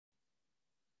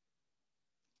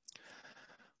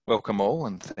Welcome all,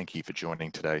 and thank you for joining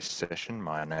today's session.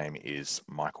 My name is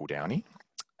Michael Downey.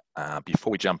 Before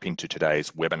we jump into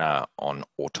today's webinar on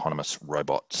autonomous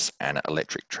robots and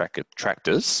electric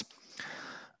tractors,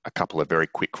 a couple of very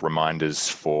quick reminders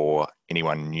for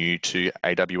anyone new to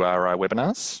AWRI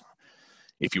webinars.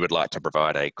 If you would like to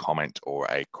provide a comment or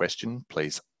a question,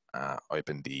 please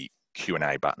open the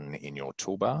Q&A button in your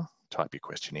toolbar, type your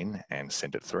question in and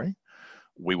send it through.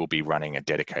 We will be running a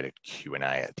dedicated Q&A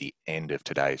at the end of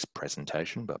today's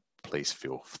presentation, but please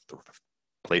feel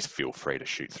free to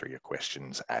shoot through your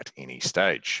questions at any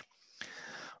stage.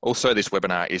 Also, this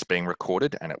webinar is being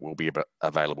recorded and it will be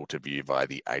available to view via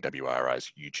the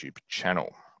AWRI's YouTube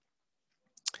channel.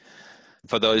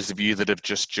 For those of you that have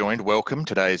just joined, welcome.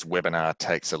 Today's webinar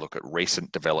takes a look at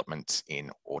recent developments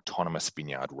in autonomous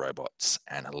vineyard robots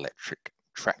and electric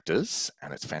tractors,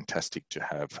 and it's fantastic to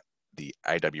have the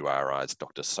AWRI's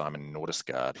Dr. Simon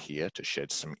Nordestgaard here to shed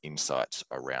some insights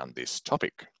around this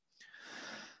topic.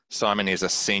 Simon is a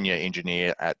senior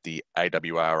engineer at the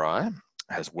AWRI,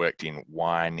 has worked in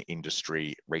wine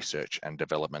industry research and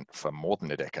development for more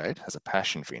than a decade, has a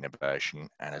passion for innovation,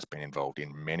 and has been involved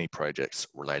in many projects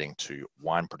relating to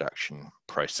wine production,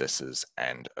 processes,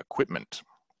 and equipment.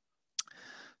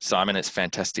 Simon, it's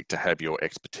fantastic to have your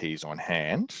expertise on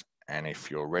hand, and if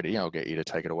you're ready, I'll get you to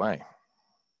take it away.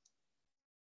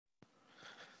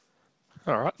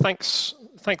 All right, thanks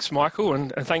Michael,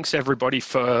 and thanks everybody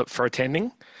for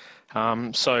attending.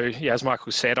 As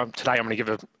Michael said, today I'm going to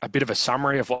give a bit of a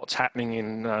summary of what's happening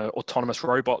in autonomous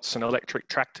robots and electric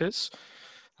tractors.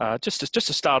 Just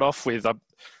to start off with,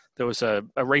 there was a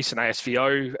recent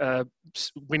ASVO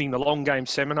winning the long game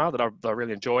seminar that I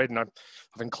really enjoyed, and I've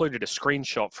included a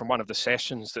screenshot from one of the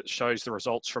sessions that shows the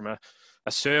results from a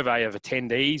survey of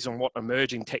attendees on what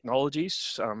emerging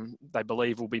technologies they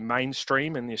believe will be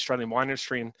mainstream in the Australian wine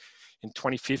industry in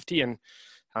 2050.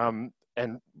 And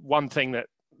one thing that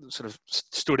sort of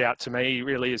stood out to me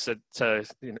really is that,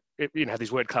 you know how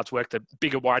these word clouds work, the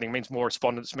bigger widening means more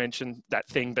respondents mention that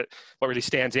thing, but what really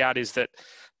stands out is that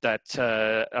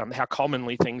how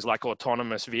commonly things like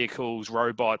autonomous vehicles,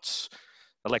 robots,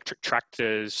 electric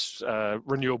tractors,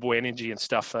 renewable energy and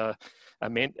stuff are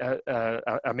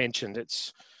mentioned.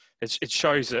 It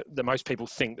shows that most people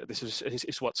think that this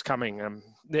is what's coming, and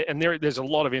there's a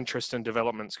lot of interest and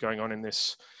developments going on in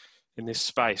this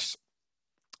space.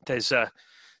 There's a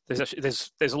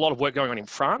lot of work going on in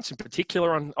France, in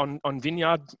particular on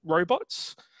vineyard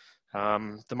robots.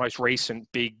 The most recent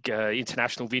big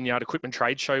international vineyard equipment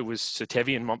trade show was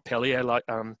Cetevi in Montpellier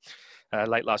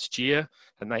late last year,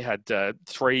 and they had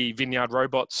 3 vineyard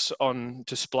robots on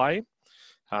display.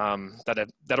 That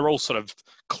are all sort of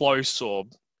close or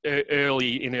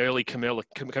early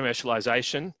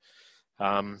commercialization.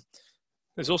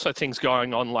 There's also things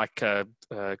going on like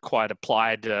quite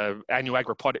applied annual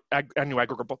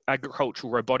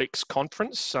agricultural robotics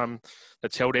conference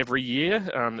that's held every year.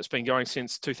 That's been going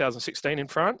since 2016 in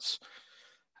France.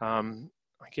 I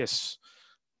guess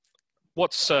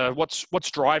what's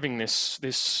driving this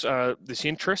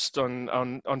interest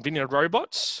on vineyard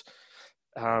robots?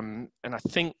 And I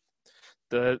think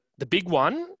the big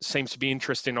one seems to be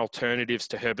interest in alternatives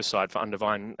to herbicide for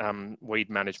undervine weed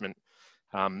management.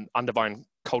 Undervine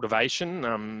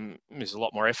cultivation is a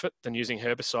lot more effort than using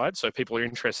herbicide, so people are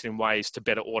interested in ways to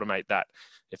better automate that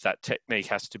if that technique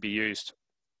has to be used.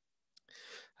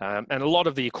 And a lot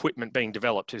of the equipment being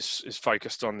developed is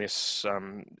focused on this.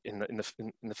 In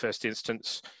the first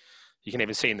instance, you can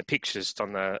even see in the pictures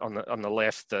on the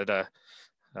left that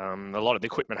a lot of the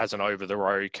equipment has an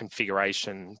over-the-road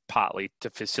configuration, partly to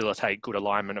facilitate good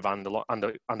alignment of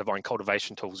undervine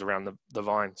cultivation tools around the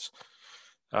vines.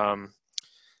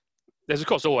 There's of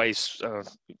course always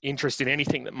interest in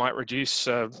anything that might reduce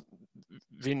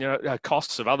vineyard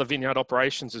costs of other vineyard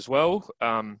operations as well,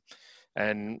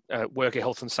 and worker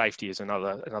health and safety is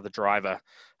another driver.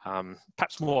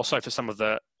 Perhaps more so for some of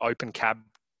the open cab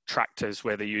tractors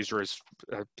where the user is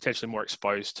potentially more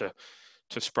exposed to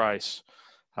sprays.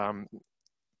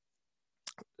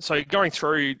 So going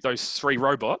through those 3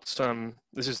 robots,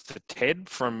 this is the TED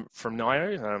from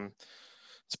NIO.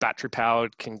 It's battery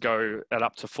powered, can go at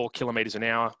up to 4 kilometers an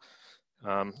hour.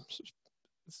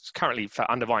 It's currently for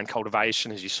undervine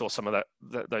cultivation, as you saw some of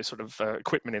those sort of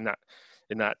equipment in that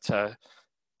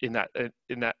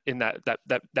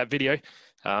video.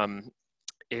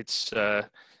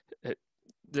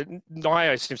 The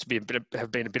NIO seems to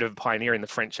have been a bit of a pioneer in the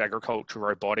French agricultural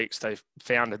robotics. They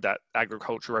founded that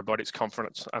agricultural robotics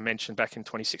conference I mentioned back in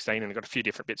 2016, and they've got a few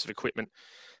different bits of equipment.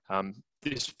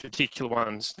 This particular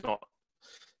one's not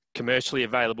commercially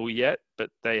available yet, but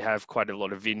they have quite a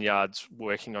lot of vineyards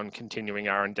working on continuing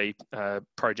R&D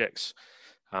projects.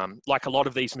 Like a lot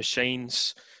of these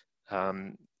machines,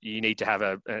 you need to have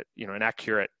an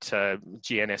accurate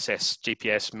GNSS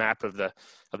GPS map of the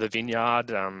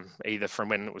vineyard, either from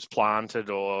when it was planted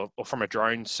or from a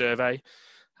drone survey.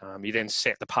 You then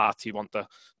set the path you want the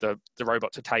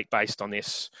robot to take based on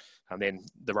this, and then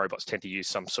the robots tend to use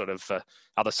some sort of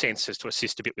other sensors to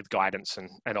assist a bit with guidance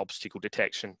and obstacle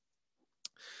detection.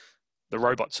 The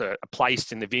robots are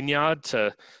placed in the vineyard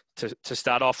to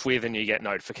start off with, and you get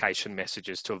notification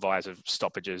messages to advise of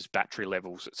stoppages, battery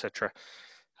levels, etc.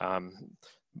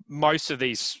 Most of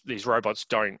these robots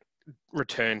don't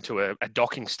return to a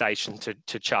docking station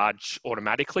to charge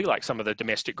automatically, like some of the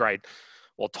domestic grade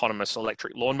autonomous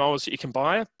electric lawnmowers that you can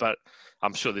buy, but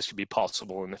I'm sure this could be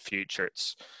possible in the future.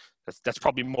 That's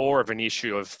probably more of an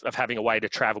issue of having a way to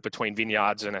travel between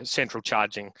vineyards and a central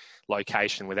charging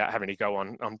location without having to go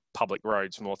on public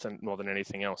roads more than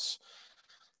anything else.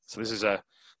 So this is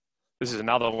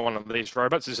another one of these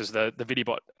robots. This is the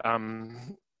Vidibot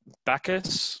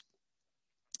Bacchus.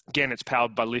 Again, it's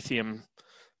powered by lithium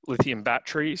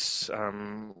batteries.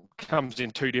 Comes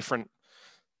in two different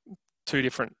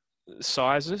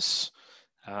sizes.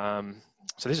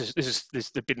 So this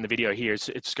the bit in the video here is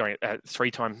it's going at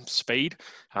 3 times speed.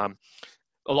 A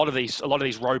lot of these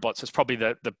robots, it's probably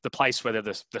the place where they're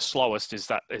the slowest is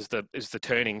the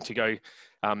turning to go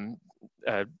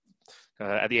at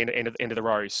the end of the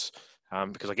rows,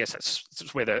 because I guess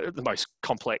that's where the most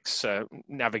complex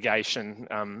navigation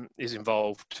is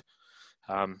involved.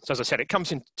 So as I said, it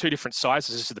comes in 2 different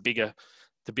sizes. This is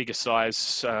the bigger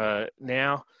size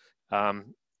now.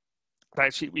 But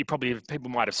actually, people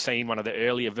might have seen one of the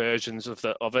earlier versions of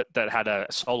it that had a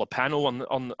solar panel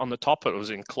on the top. It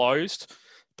was enclosed,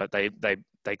 but they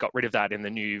got rid of that in the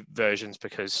new versions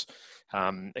because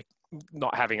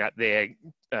not having that there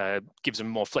gives them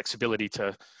more flexibility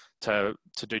to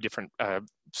do different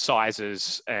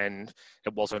sizes, and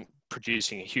it wasn't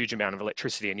producing a huge amount of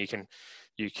electricity. And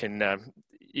you can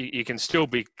still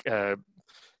be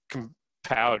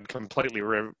powered completely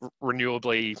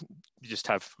renewably. You just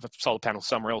have a solar panel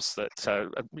somewhere else that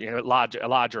a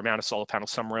larger amount of solar panel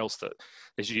somewhere else that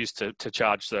is used to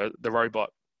charge the robot.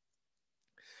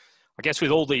 I guess with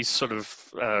all these sort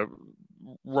of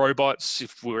robots,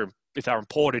 if they're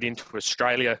imported into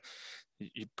Australia,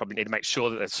 you probably need to make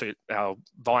sure that they suit our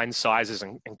vine sizes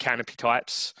and canopy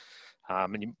types,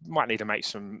 and you might need to make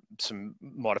some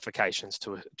modifications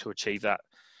to achieve that.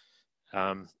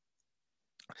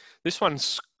 This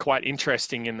one's quite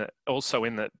interesting in that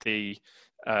the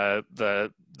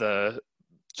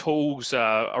tools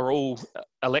are all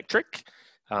electric,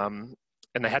 and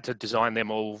they had to design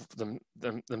them all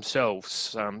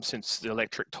themselves since the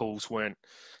electric tools weren't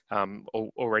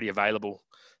already available.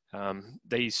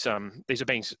 These are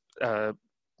being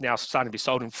now starting to be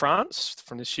sold in France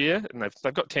from this year, and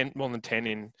they've got more than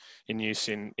 10 in use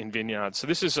in vineyards. So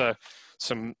this is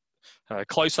some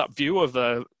close-up view of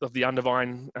the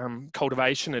undervine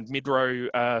cultivation and mid-row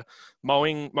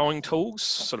mowing tools,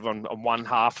 sort of on one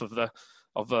half of the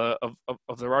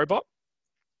robot.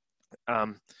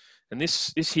 And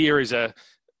this here is a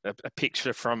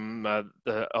picture from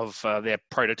their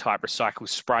prototype recycled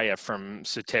sprayer from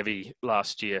Satevi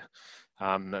last year,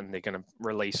 and they're going to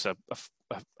release a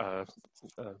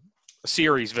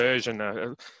series version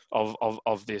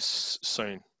of this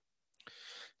soon.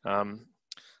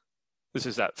 This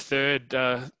is that third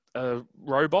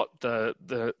robot,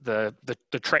 the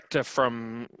tractor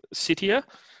from Citia.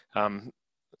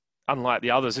 Unlike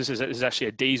the others, this is actually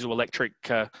a diesel electric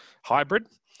hybrid.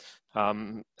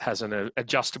 Has an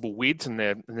adjustable width, and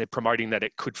they're promoting that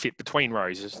it could fit between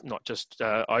rows, it's not just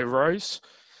over rows.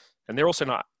 And they're also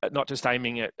not just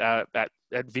aiming at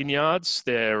vineyards.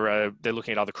 They're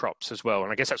looking at other crops as well.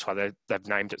 And I guess that's why they've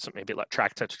named it something a bit like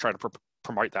tractor, to try to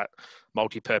promote that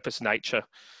multi-purpose nature.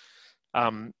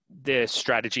 Their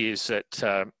strategy is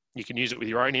that you can use it with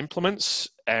your own implements,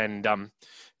 and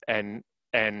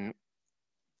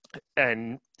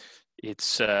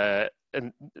it's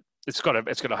got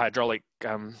a hydraulic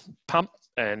pump,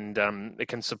 and it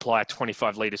can supply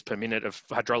 25 litres per minute of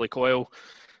hydraulic oil,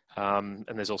 and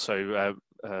there's also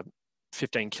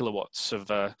 15 kilowatts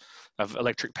of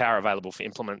electric power available for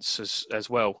implements as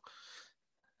well.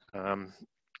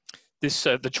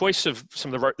 The choice of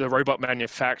some of the robot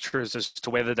manufacturers as to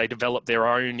whether they develop their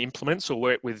own implements or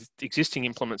work with existing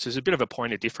implements is a bit of a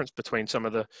point of difference between some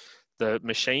of the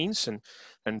machines, and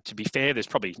to be fair, there's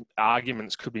probably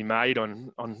arguments could be made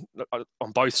on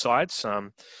both sides.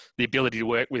 The ability to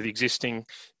work with existing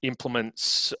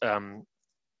implements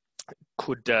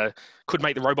could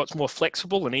make the robots more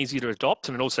flexible and easier to adopt,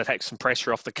 and it also takes some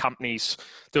pressure off the companies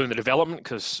doing the development,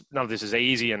 because none of this is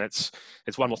easy and it's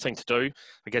one more thing to do.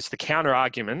 I guess the counter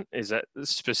argument is that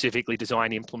specifically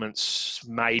designed implements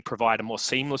may provide a more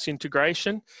seamless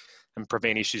integration and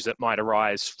prevent issues that might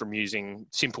arise from using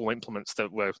simple implements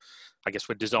that were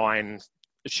designed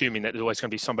assuming that there's always going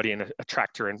to be somebody in a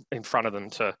tractor in front of them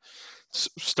to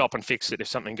stop and fix it if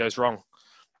something goes wrong.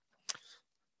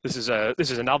 This is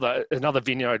another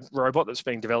vineyard robot that's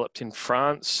being developed in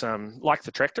France. Like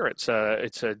the tractor, it's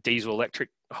a diesel electric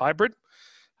hybrid.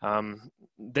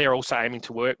 They're also aiming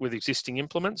to work with existing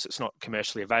implements. It's not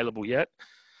commercially available yet.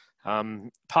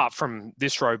 Apart from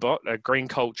this robot, Green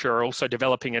Culture are also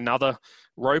developing another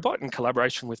robot in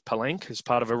collaboration with Palenque as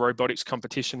part of a robotics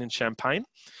competition in Champagne.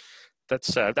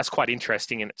 That's quite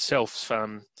interesting in itself.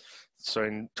 So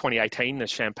in 2018, the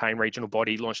Champagne regional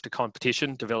body launched a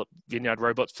competition, developed vineyard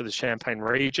robots for the Champagne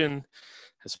region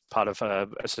as part of a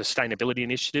sustainability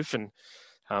initiative.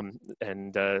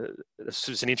 And this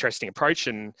is an interesting approach.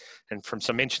 And from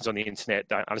some mentions on the internet,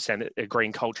 I understand that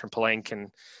Green Culture and Palenque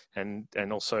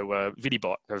and also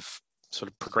Vidibot have sort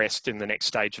of progressed in the next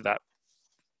stage of that.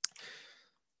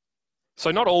 So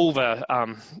not all the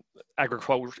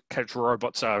agricultural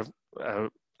robots are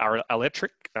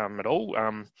electric at all.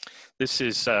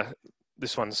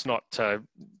 This one's not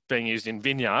being used in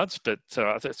vineyards, but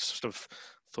I sort of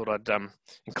thought I'd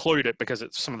include it because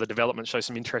some of the development shows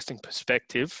some interesting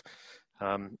perspective.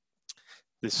 The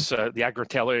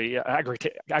AgroIntelli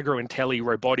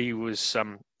Roboti was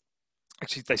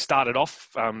actually, they started off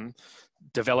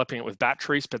developing it with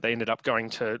batteries, but they ended up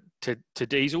going to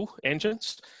diesel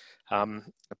engines.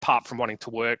 Apart from wanting to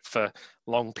work for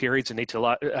long periods and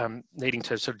needing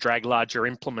to sort of drag larger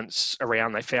implements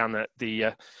around, they found that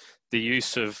the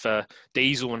use of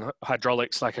diesel and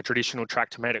hydraulics, like a traditional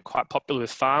tractor, made it quite popular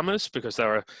with farmers because they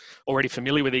were already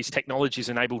familiar with these technologies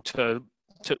and able to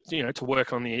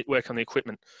work on the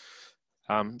equipment.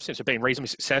 Since they've been reasonably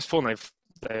successful, and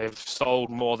they've sold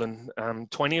more than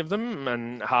 20 of them,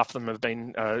 and half of them have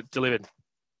been delivered.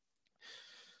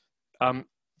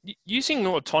 Using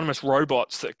autonomous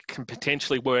robots that can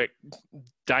potentially work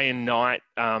day and night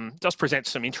does present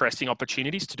some interesting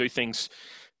opportunities to do things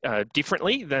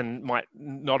differently than might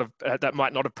not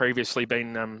have previously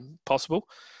been possible.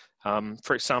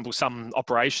 For example, some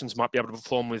operations might be able to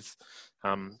perform with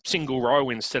single row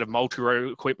instead of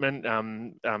multi-row equipment.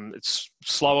 It's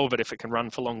slower, but if it can run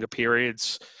for longer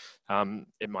periods,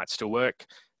 it might still work.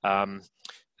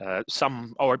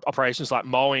 Some operations like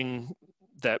mowing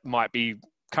that might be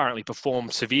currently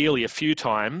performed severely a few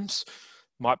times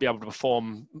might be able to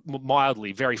perform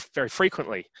mildly very, very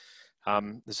frequently.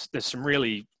 There's some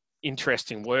really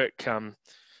interesting work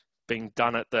being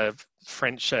done at the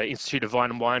French Institute of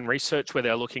Vine and Wine Research, where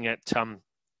they're looking at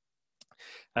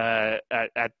the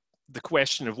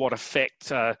question of what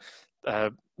effect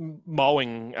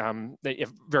mowing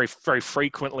very, very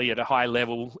frequently at a high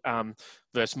level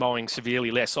versus mowing severely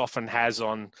less often has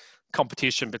on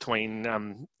competition between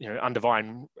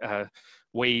undervine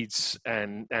weeds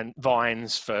and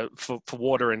vines for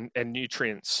water and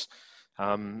nutrients,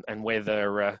 and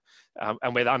whether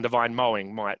undervine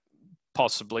mowing might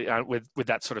possibly with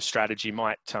that sort of strategy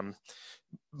might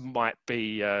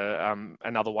be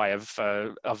another way of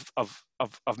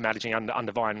managing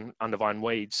undervine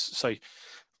weeds. So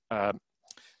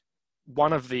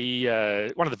one of the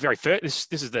very first,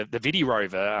 this is the Vidi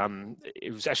rover.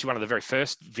 It was actually one of the very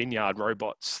first vineyard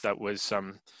robots that was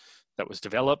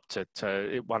developed.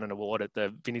 It won an award at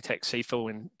the Vinitec CFIL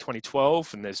in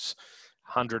 2012, and there's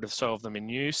 100 or so of them in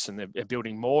use, and they're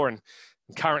building more. And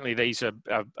currently, these are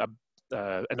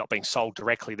not being sold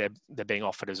directly. They're being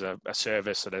offered as a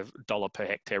service at $1 per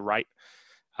hectare rate.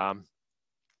 So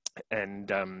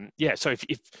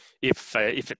if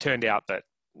it turned out that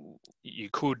you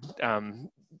could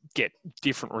get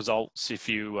different results if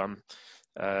you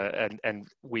and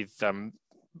with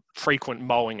frequent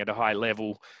mowing at a high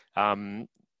level, and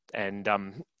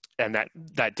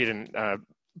that didn't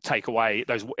take away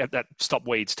that stopped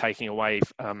weeds taking away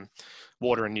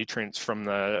water and nutrients from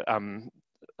the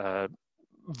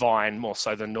vine more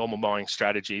so than normal mowing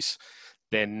strategies,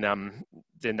 then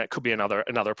that could be another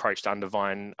approach to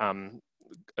undervine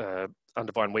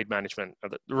weed management.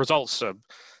 The results are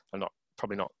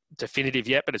probably not definitive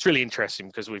yet, but it's really interesting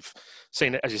because we've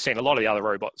seen, as you've seen, a lot of the other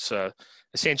robots are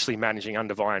essentially managing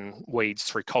undervine weeds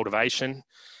through cultivation,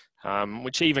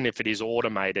 which, even if it is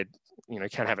automated,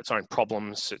 can have its own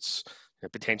problems. It's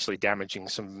potentially damaging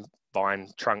some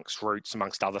vine trunks, roots,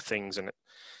 amongst other things, and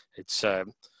it's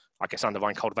I guess under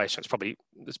vine cultivation, it's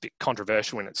a bit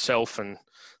controversial in itself, and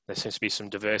there seems to be some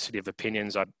diversity of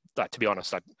opinions. To be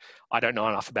honest, I don't know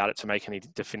enough about it to make any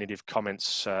definitive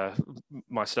comments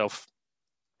myself.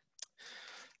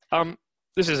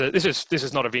 This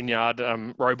is not a vineyard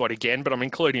robot again, but I'm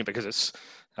including it because it's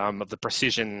of the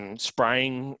precision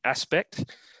spraying aspect.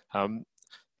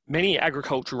 Many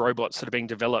agricultural robots that are being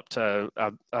developed are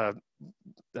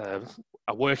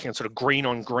working on sort of green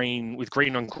on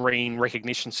green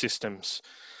recognition systems.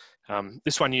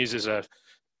 This one uses a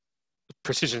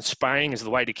precision spraying as the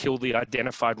way to kill the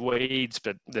identified weeds,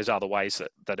 but there's other ways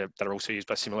that are also used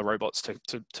by similar robots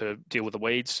to deal with the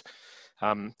weeds.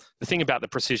 The thing about the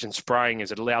precision spraying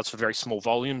is it allows for very small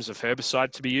volumes of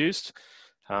herbicide to be used,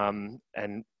 and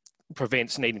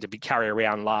prevents needing to carry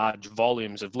around large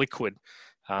volumes of liquid,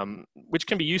 which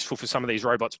can be useful for some of these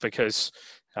robots because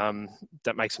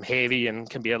that makes them heavy and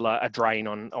can be a drain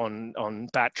on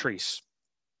batteries.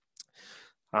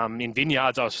 In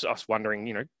vineyards, I was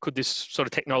wondering, could this sort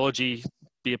of technology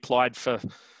be applied for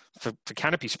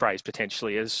canopy sprays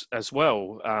potentially as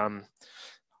well?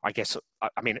 I guess,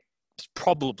 I mean,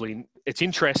 it's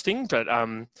interesting, but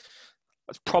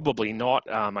it's probably not,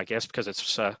 I guess, because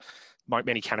it's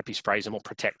many canopy sprays are more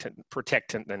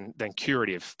protectant than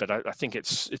curative. But I think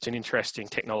it's an interesting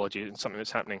technology and something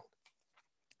that's happening.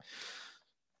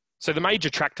 So the major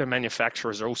tractor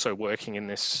manufacturers are also working in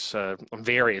this on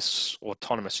various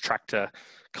autonomous tractor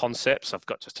concepts. I've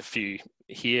got just a few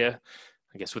here.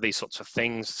 I guess with these sorts of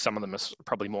things, some of them are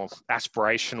probably more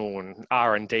aspirational and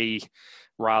R&D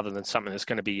rather than something that's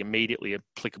going to be immediately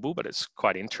applicable, but it's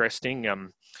quite interesting.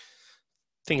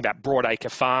 Thinking about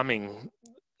broadacre farming,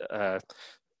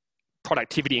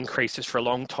 productivity increases for a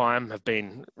long time have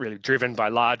been really driven by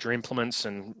larger implements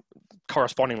and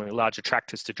correspondingly larger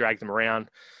tractors to drag them around,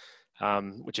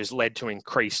 which has led to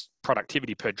increased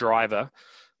productivity per driver,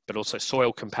 but also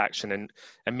soil compaction. And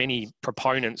many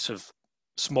proponents of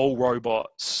small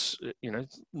robots,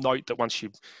 note that once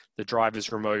the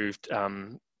driver's removed,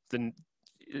 then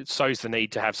it shows the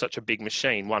need to have such a big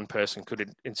machine. One person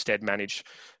could instead manage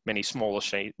many smaller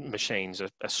machines,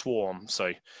 a swarm.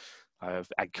 So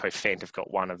Agco Fent have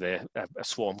got one of their a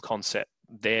swarm concept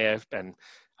there, and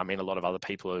I mean a lot of other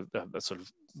people are sort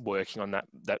of working on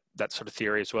that sort of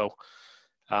theory as well.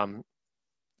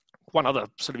 One other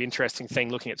sort of interesting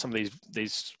thing, looking at some of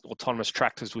these autonomous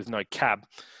tractors with no cab.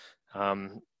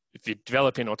 If you're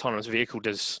developing an autonomous vehicle,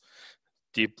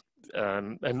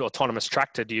 an autonomous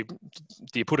tractor, do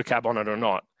you put a cab on it or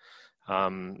not?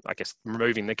 I guess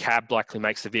removing the cab likely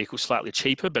makes the vehicle slightly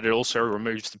cheaper, but it also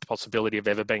removes the possibility of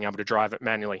ever being able to drive it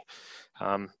manually.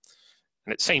 And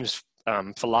it seems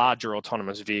for larger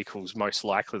autonomous vehicles, most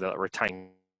likely they'll retain.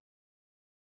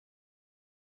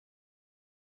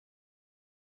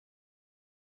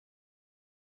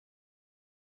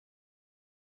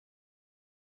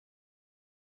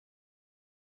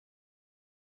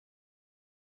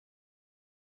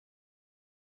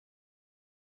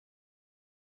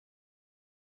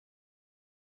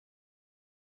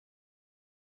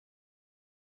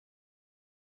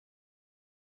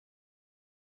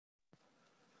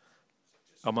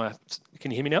 Can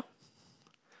you hear me now?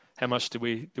 How much how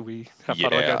far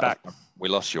do I go back? We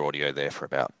lost your audio there for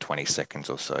about 20 seconds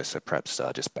or so. So perhaps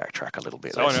just backtrack a little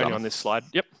bit. So I'm only on this slide.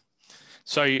 Yep.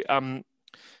 So,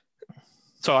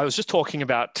 so I was just talking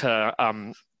about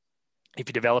if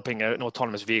you're developing an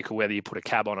autonomous vehicle, whether you put a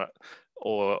cab on it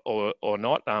or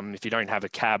not. If you don't have a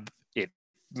cab, it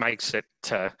makes it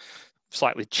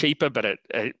slightly cheaper, but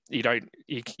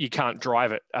you can't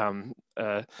drive it.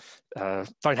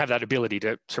 Don't have that ability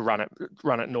to run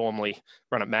it normally,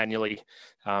 run it manually.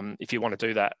 If you want to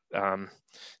do that, so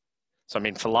I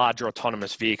mean, for larger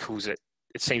autonomous vehicles, it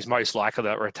seems most likely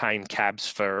that retain cabs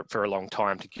for a long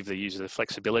time to give the user the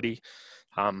flexibility.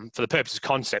 For the purpose of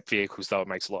concept vehicles, though, it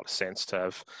makes a lot of sense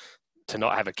to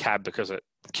not have a cab because it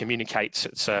communicates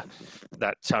it's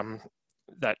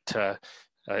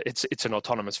an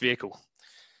autonomous vehicle.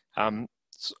 On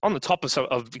the top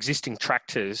of existing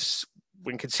tractors,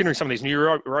 when considering some of these new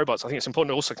robots, I think it's important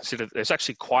to also consider that there's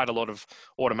actually quite a lot of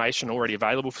automation already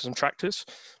available for some tractors,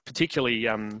 particularly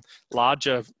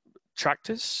larger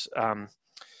tractors.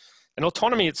 And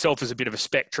autonomy itself is a bit of a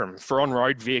spectrum. For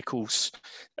on-road vehicles,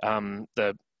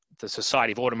 the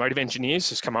Society of Automotive Engineers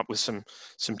has come up with some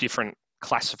different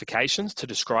classifications to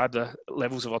describe the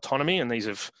levels of autonomy, and these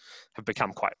have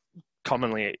become quite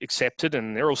commonly accepted,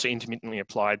 and they're also intermittently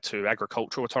applied to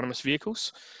agricultural autonomous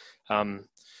vehicles.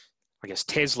 I guess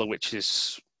Tesla, which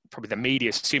is probably the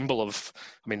media symbol of,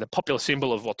 the popular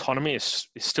symbol of autonomy is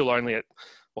still only at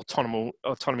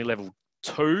autonomy level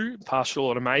 2, partial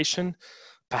automation.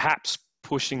 Perhaps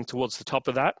pushing towards the top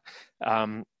of that.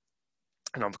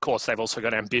 And of course, they've also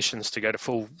got ambitions to go to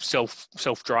full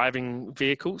self-driving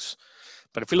vehicles.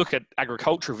 But if we look at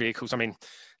agricultural vehicles, I mean,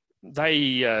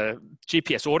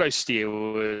 GPS auto steer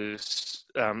was,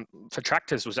 for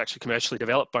tractors, was actually commercially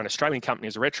developed by an Australian company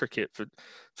as a retrofit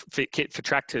kit for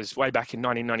tractors way back in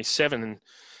 1997. And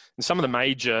some of the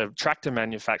major tractor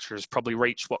manufacturers probably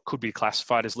reached what could be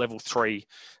classified as level 3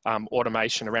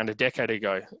 automation around a decade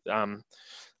ago.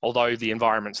 Although the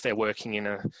environments they're working in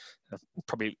are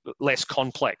probably less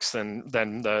complex than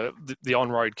the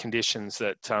on-road conditions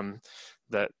that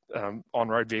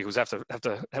on-road vehicles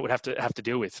would have to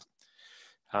deal with.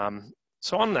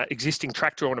 So on that existing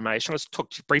tractor automation, let's talk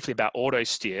briefly about auto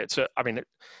steer. It's a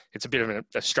bit of an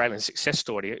Australian success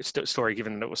story. It's a story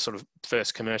given that it was sort of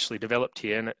first commercially developed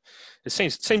here, and it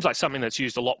seems like something that's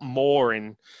used a lot more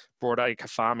in broadacre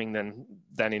farming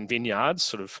than in vineyards,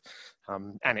 sort of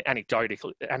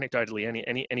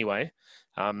anecdotally anyway.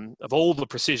 Of all the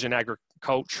precision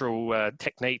agricultural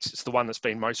techniques, it's the one that's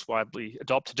been most widely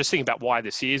adopted. Just thinking about why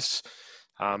this is,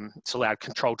 it's allowed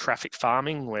controlled traffic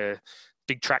farming where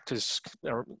big tractors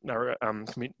are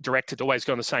directed to always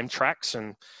go on the same tracks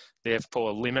and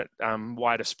therefore limit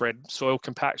wider spread soil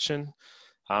compaction.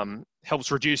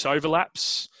 Helps reduce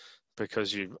overlaps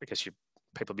because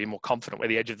people be more confident where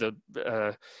the edge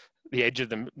of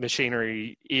the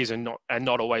machinery is and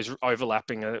not always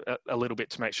overlapping a little bit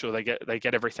to make sure they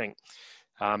get everything.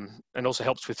 And also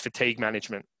helps with fatigue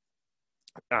management.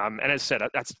 And as I said,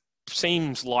 that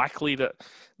seems likely that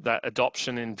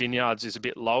adoption in vineyards is a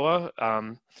bit lower.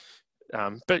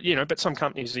 But some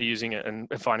companies are using it and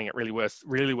finding it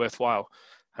really worthwhile.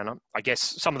 And I guess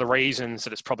some of the reasons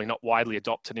that it's probably not widely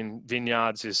adopted in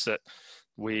vineyards is that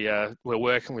we're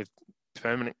working with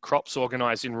permanent crops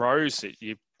organized in rows that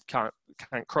you can't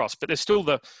cross, but there's still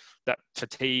that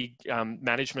fatigue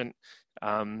management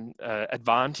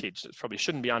advantage that probably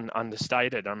shouldn't be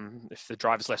understated. If the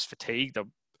driver's less fatigued, they'll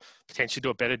potentially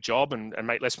do a better job and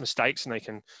make less mistakes, and they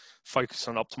can focus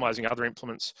on optimizing other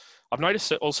implements. I've noticed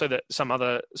that also that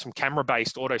some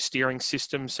camera-based auto steering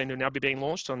systems seem to now be being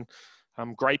launched on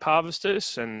grape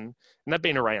harvesters, and they've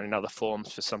been around in other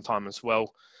forms for some time as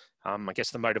well. I guess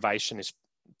the motivation is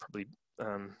probably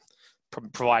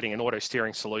providing an auto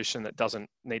steering solution that doesn't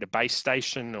need a base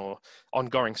station or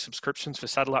ongoing subscriptions for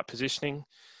satellite positioning.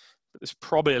 But there's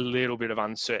probably a little bit of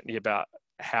uncertainty about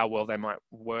how well they might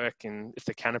work and if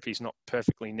the canopy is not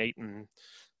perfectly neat and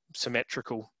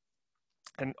symmetrical.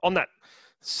 And on that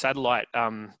satellite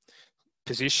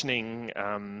positioning,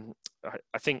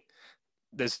 I think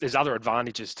there's other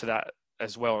advantages to that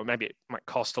as well. Maybe it might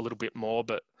cost a little bit more,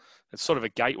 but it's sort of a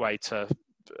gateway to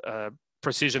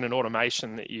precision and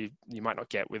automation that you might not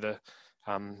get with a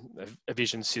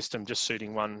vision system just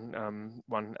suiting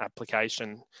one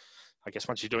application. I guess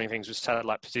once you're doing things with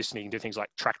satellite positioning, you can do things like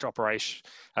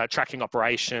tracking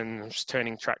operations,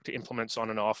 turning tractor implements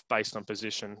on and off based on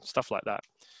position, stuff like that.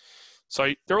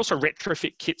 So there are also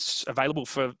retrofit kits available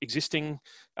for existing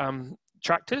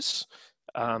tractors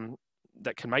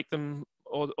that can make them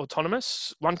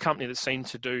autonomous. One company that seemed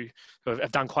to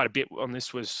have done quite a bit on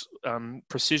this was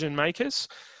Precision Makers.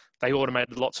 They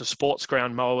automated lots of sports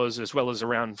ground mowers as well as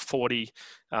around 40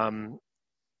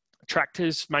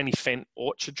 tractors, mainly Fendt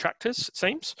orchard tractors, it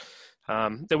seems.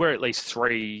 There were at least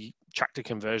 3 tractor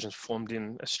conversions performed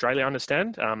in Australia, I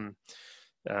understand. From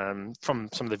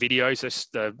some of the videos,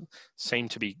 they seem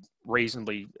to be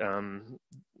reasonably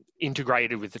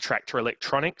integrated with the tractor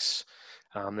electronics.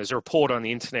 There's a report on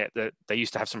the internet that they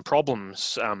used to have some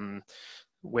problems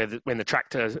when the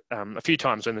tractor, a few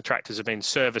times when the tractors have been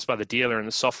serviced by the dealer and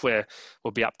the software will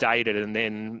be updated, and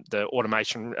then the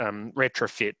automation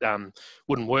retrofit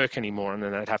wouldn't work anymore, and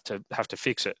then they'd have to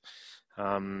fix it.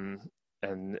 And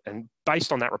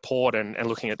based on that report and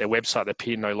looking at their website, they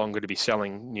appear no longer to be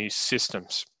selling new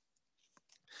systems.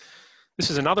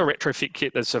 This is another retrofit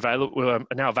kit that's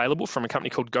now available from a company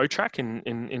called GoTrack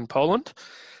in Poland.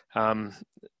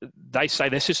 They say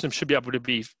their system should be able to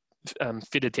be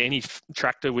fitted to any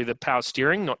tractor with a power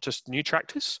steering, not just new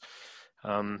tractors.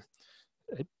 From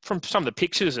some of the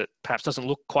pictures, it perhaps doesn't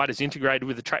look quite as integrated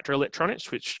with the tractor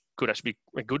electronics, which could actually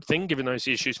be a good thing given those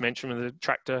issues mentioned with the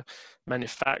tractor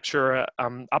manufacturer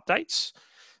updates.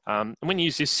 And when you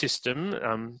use this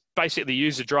system, basically the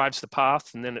user drives the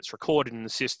path and then it's recorded in the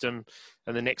system,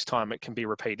 and the next time it can be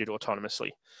repeated autonomously.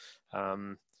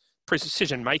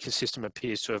 Precision Maker system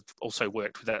appears to have also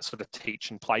worked with that sort of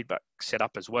teach and playback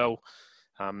setup as well.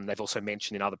 They've also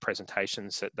mentioned in other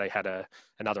presentations that they had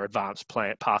another advanced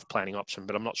path planning option,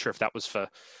 but I'm not sure if that was for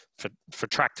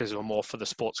tractors or more for the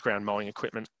sports ground mowing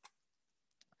equipment.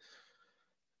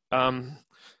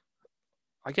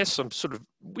 I guess I'm sort of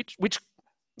which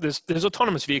there's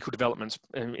autonomous vehicle developments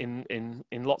in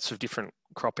lots of different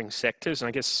cropping sectors, and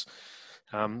I guess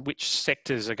which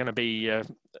sectors are going to be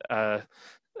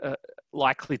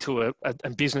likely to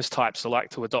and business types are likely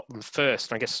to adopt them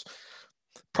first. And I guess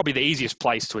probably the easiest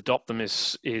place to adopt them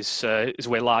is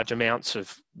where large amounts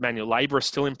of manual labour are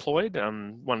still employed.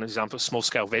 One example is small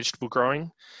scale vegetable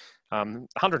growing.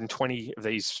 120 of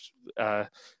these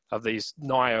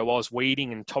NIO-Oz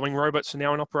weeding and towing robots are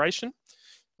now in operation.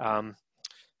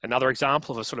 Another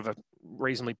example of a sort of a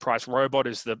reasonably priced robot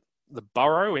is the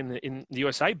burro in the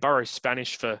USA. Burro is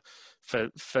Spanish for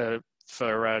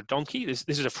donkey. This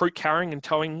is a fruit carrying and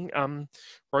towing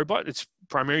robot. It's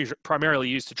primarily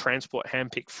used to transport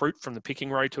hand-picked fruit from the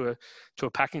picking row to a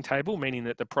packing table, meaning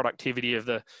that the productivity of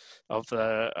the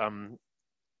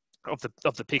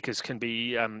pickers can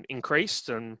be increased.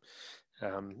 And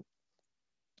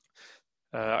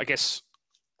I guess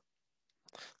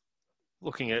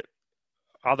looking at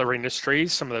other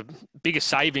industries, some of the biggest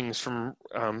savings from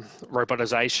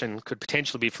robotization could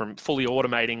potentially be from fully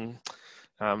automating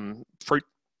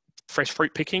fresh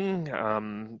fruit picking,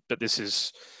 but this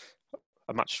is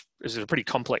a pretty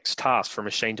complex task for a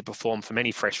machine to perform for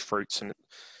many fresh fruits, and it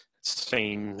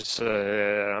seems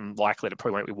unlikely that it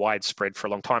probably won't be widespread for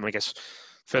a long time. And I guess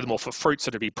furthermore, for fruits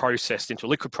that are to be processed into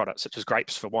liquid products such as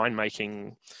grapes for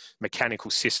winemaking,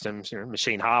 mechanical systems,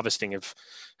 machine harvesting have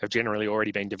generally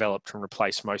already been developed and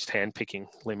replaced most hand picking,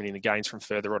 limiting the gains from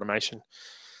further automation.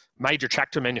 Major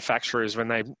tractor manufacturers, when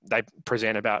they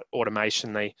present about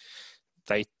automation, they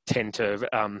tend to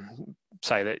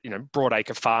say that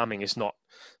broadacre farming is not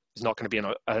going to be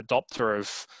an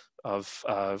adopter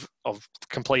of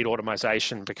complete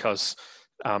automation because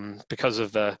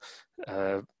of the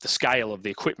scale of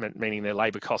the equipment, meaning their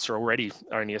labour costs are already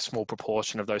only a small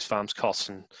proportion of those farms' costs,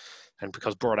 and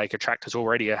because broadacre tractors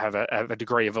already have a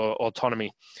degree of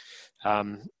autonomy.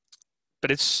 But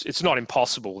it's not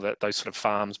impossible that those sort of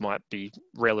farms might be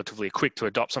relatively equipped to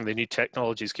adopt some of the new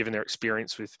technologies, given their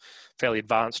experience with fairly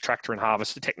advanced tractor and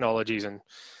harvester technologies, and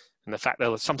the fact that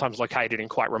they're sometimes located in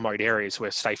quite remote areas where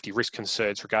safety risk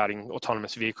concerns regarding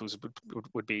autonomous vehicles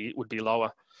would be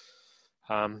lower.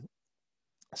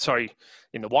 So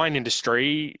in the wine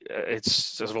industry,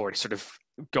 as I've already sort of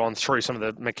gone through, some of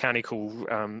the mechanical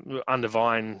under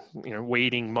vine,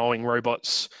 weeding, mowing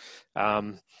robots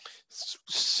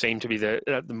seem to be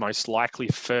the most likely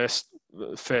first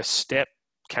step.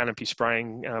 Canopy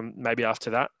spraying maybe after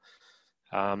that,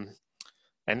 and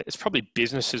it's probably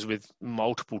businesses with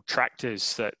multiple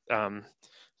tractors that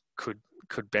could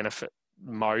benefit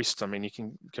most. I mean, you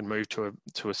can move to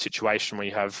a situation where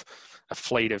you have a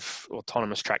fleet of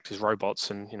autonomous tractors,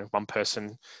 robots, and one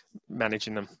person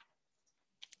managing them.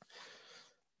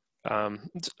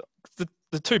 The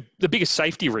biggest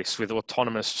safety risks with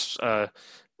autonomous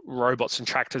robots and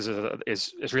tractors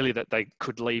is really that they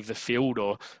could leave the field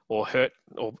or hurt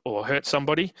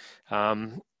somebody.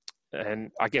 And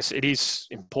I guess it is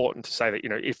important to say that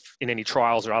if in any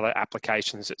trials or other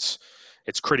applications, it's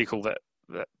critical that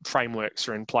frameworks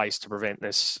are in place to prevent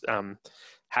this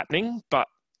happening. But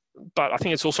I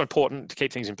think it's also important to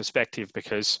keep things in perspective,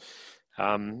 because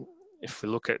if we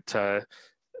look at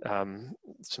some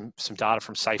data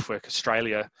from Safe Work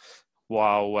Australia,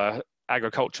 while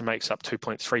agriculture makes up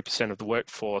 2.3% of the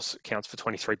workforce, it accounts for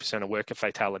 23% of worker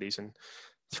fatalities, and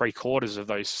 3/4 of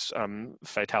those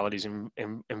fatalities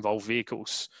involve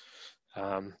vehicles.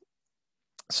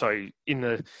 So in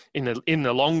the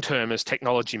long term, as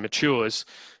technology matures,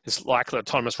 it's likely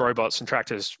autonomous robots and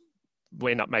tractors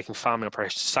will end up making farming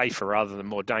operations safer rather than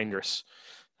more dangerous.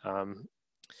 And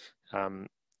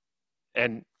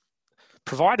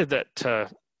provided that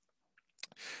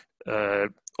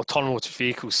autonomous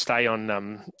vehicles stay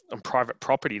on private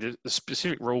property, the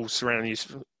specific rules surrounding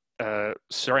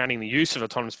the use of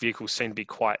autonomous vehicles seem to be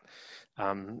quite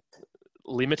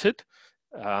limited.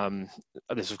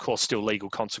 There's of course still legal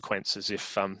consequences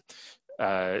if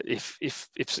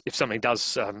something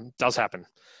does happen.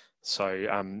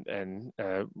 So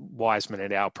Wiseman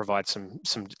et al. Provide some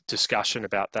discussion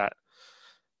about that.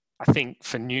 I think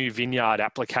for new vineyard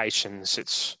applications,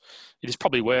 it is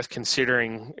probably worth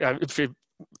considering if you're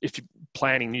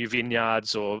planning new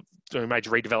vineyards or doing major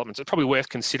redevelopments. It's probably worth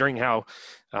considering how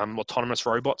autonomous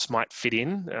robots might fit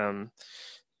in.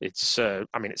 It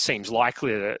seems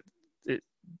likely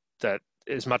that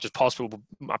as much as possible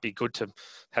might be good to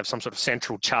have some sort of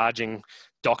central charging,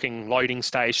 docking, loading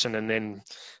station, and then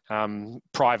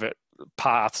private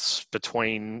paths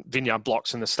between vineyard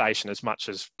blocks and the station as much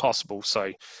as possible.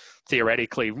 So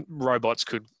theoretically, robots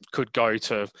could go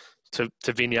to to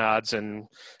vineyards and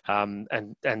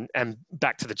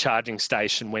back to the charging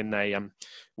station when the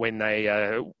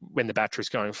battery's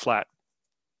going flat.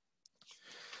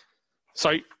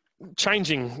 So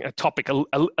changing a topic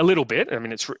a little bit. I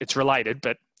mean, it's related,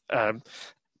 but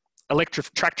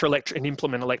tractor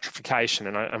implement electrification,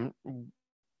 and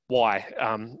why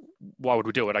would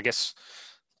we do it? I guess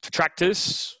for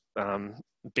tractors,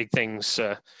 big things,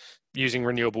 using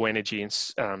renewable energy and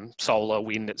solar,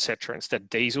 wind, etc., instead of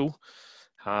diesel,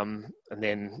 and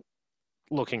then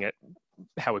looking at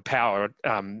how we power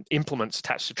implements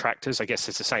attached to tractors. I guess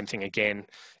it's the same thing again,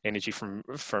 energy from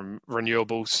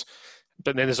renewables.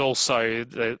 But then there's also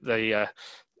the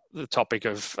topic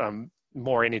of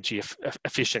more energy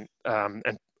efficient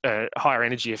and higher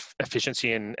energy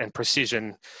efficiency and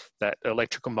precision that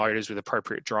electrical motors with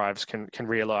appropriate drives can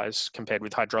realize compared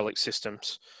with hydraulic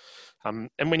systems. And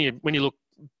when you look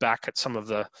back at some of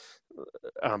the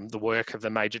work of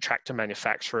the major tractor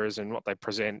manufacturers and what they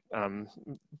present,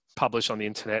 publish on the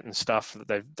internet and stuff that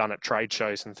they've done at trade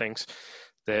shows and things,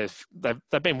 they've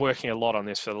been working a lot on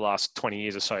this for the last 20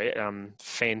 years or so.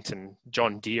 Fendt and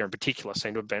John Deere in particular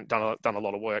seem to have done a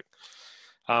lot of work.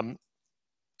 I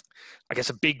guess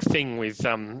a big thing with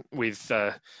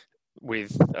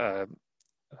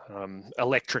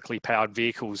electrically powered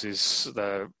vehicles is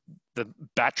the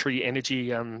battery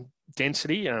energy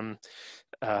density.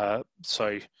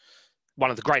 So one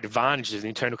of the great advantages of the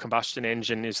internal combustion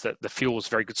engine is that the fuel is a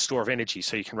very good store of energy,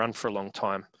 so you can run for a long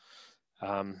time.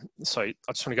 So I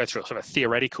just want to go through a sort of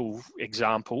theoretical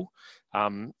example.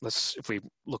 If we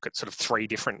look at sort of 3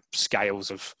 different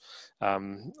scales of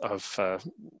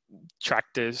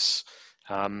tractors,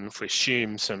 if we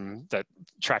assume that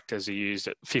tractors are used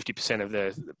at 50% of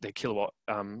their kilowatt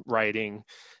rating,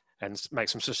 and make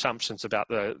some assumptions about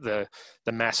the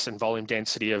mass and volume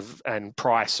density and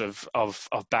price of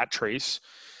batteries.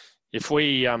 If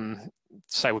we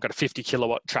say we've got a 50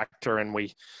 kilowatt tractor and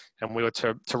we were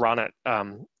to run it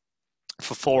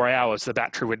for 4 hours, the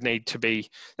battery would need to be,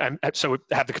 so we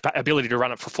have the ability to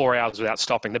run it for 4 hours without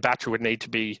stopping. The battery would need to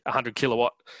be 100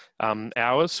 kilowatt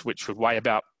hours, which would weigh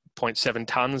about 0.7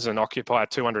 tons and occupy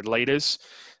 200 litres,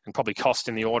 and probably cost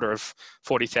in the order of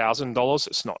 $40,000.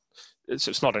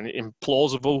 It's not an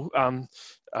implausible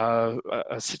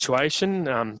situation,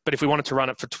 but if we wanted to run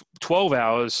it for 12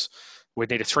 hours, we'd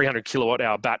need a 300 kilowatt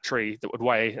hour battery that would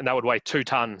weigh 2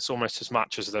 tons, almost as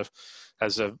much as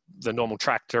the normal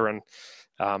tractor, and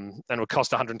it would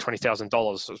cost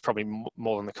 $120,000. So it's probably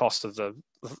more than the cost of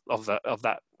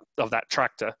that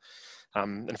tractor.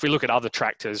 And if we look at other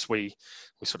tractors, we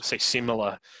sort of see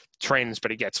similar trends,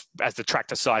 but it gets, as the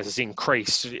tractor sizes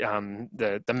increase,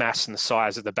 the mass and the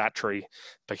size of the battery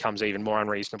becomes even more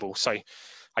unreasonable. So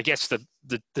I guess the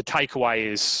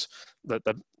takeaway is that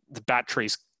the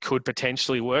batteries could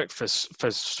potentially work for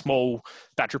small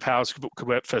battery powers, could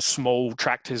work for small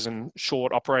tractors and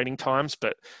short operating times,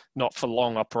 but not for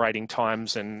long operating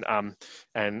times and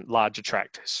larger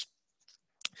tractors.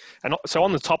 And so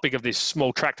on the topic of these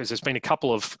small tractors, there's been a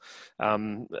couple of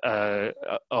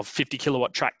 50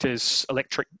 kilowatt tractors,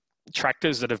 electric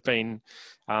tractors that have been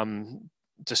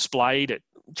displayed at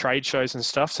trade shows and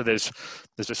stuff. So there's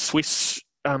a Swiss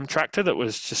tractor that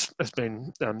has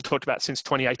been talked about since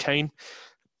 2018.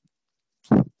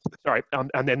 Sorry,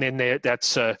 and then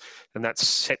that's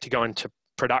set to go into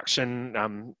production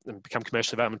and become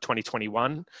commercially available in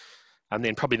 2021. And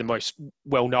then probably the most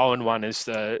well-known one is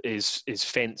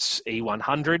Fendt's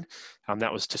E100.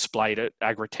 That was displayed at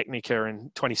Agritechnica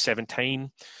in 2017.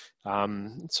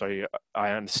 So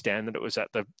I understand that it was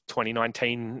at the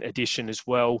 2019 edition as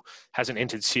well. Hasn't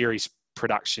entered series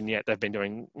production yet. They've been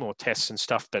doing more tests and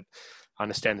stuff, but I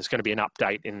understand there's going to be an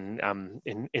update in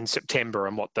September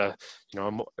on what the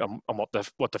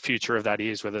what the future of that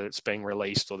is, whether it's being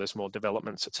released or there's more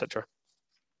developments, etc.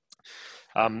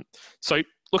 So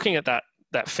looking at that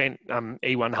Fendt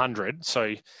E100,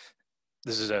 so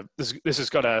this has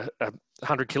got a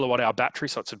 100 kilowatt hour battery,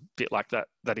 so it's a bit like that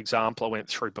example I went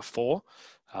through before.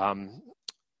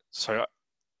 So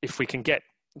if we can get,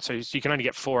 so you can only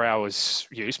get 4 hours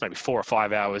use, maybe 4 or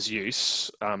 5 hours use.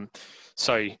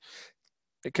 So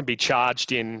it can be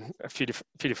charged in a few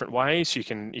different ways. You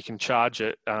can charge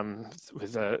it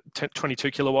with a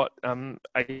 22 kilowatt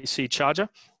AC charger.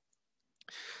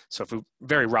 So if we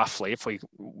very roughly, if we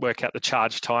work out the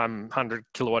charge time, 100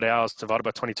 kilowatt hours divided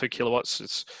by 22 kilowatts,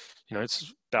 it's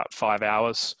about 5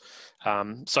 hours.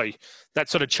 So that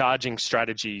sort of charging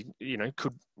strategy,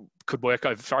 could work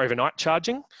for overnight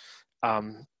charging,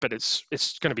 but it's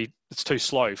too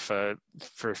slow for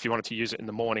if you wanted to use it in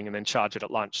the morning and then charge it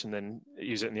at lunch and then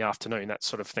use it in the afternoon, that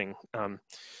sort of thing.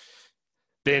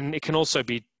 Then it can also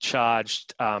be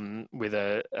charged with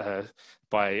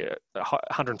by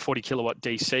 140 kilowatt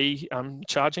DC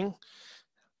charging.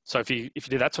 So if you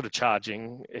do that sort of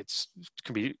charging,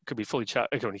 could be fully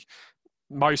charged,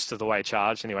 most of the way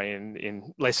charged anyway,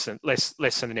 in less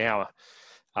than an hour.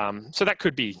 So that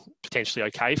could be potentially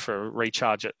okay for a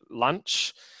recharge at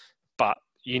lunch, but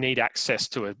you need access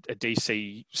to a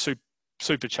DC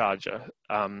supercharger,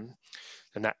 and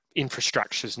that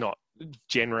infrastructure is not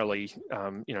generally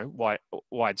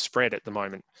widespread at the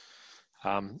moment.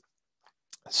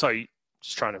 So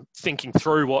just thinking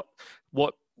through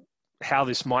how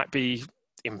this might be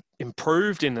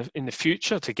improved in the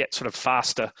future to get sort of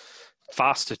faster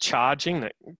charging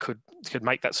that could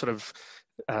make that sort of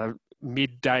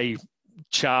midday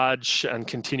charge and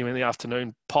continue in the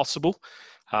afternoon possible.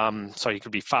 So you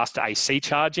could be faster AC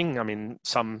charging. I mean,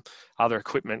 some other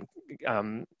equipment,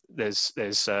 there's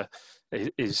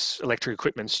electric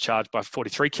equipment's charged by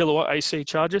 43 kilowatt AC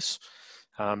charges.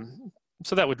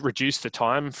 So that would reduce the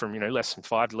time from less than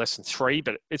 5 to less than 3,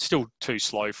 but it's still too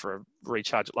slow for a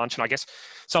recharge at lunch. And I guess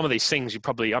some of these things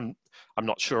I'm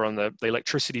not sure on the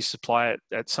electricity supply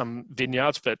at some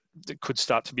vineyards, but it could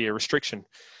start to be a restriction.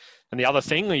 And the other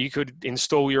thing, you could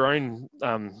install your own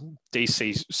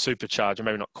DC supercharger,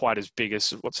 maybe not quite as big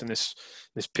as what's in this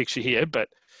picture here, but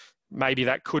maybe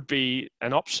that could be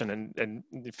an option. And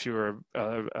if you're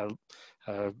a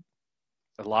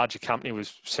larger company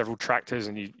with several tractors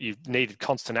and you needed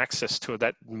constant access to it,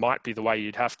 that might be the way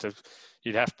you'd have to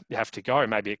go.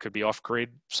 Maybe it could be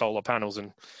off-grid, solar panels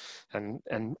and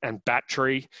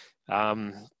battery,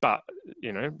 but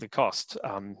the cost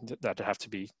that'd have to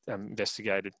be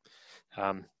investigated.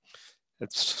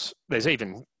 There's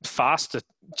even faster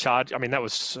charge. I mean, that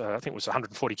was I think it was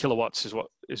 140 kilowatts is what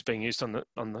is being used on the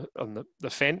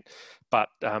Fendt, but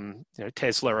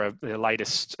Tesla are their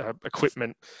latest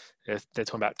equipment. They're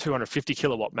talking about 250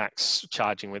 kilowatt max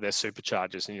charging with their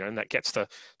superchargers, and that gets the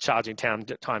charging time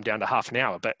down to half an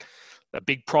hour. But the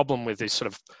big problem with this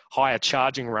sort of higher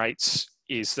charging rates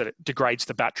is that it degrades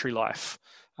the battery life.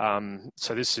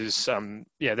 So this is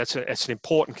that's an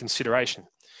important consideration.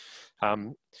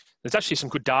 There's actually some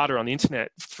good data on the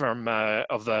internet from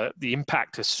of the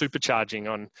impact of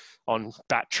supercharging on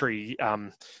battery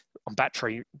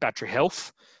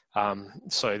health.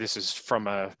 So this is from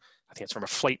I think it's from a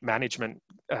fleet management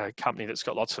company that's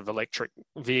got lots of electric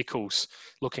vehicles,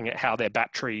 looking at how their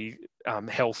battery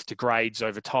health degrades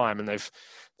over time, and they've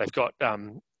got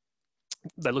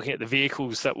they're looking at the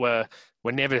vehicles that were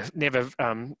never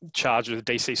charged with a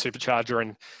DC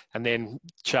supercharger and then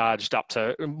charged up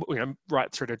to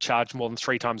right through to charge more than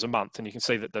 3 times a month, and you can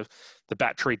see that the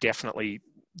battery definitely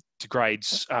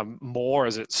degrades more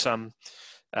as it's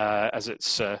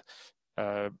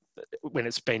when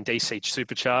it's been DC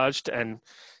supercharged, and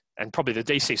probably the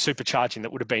DC supercharging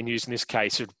that would have been used in this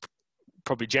case would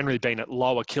probably generally been at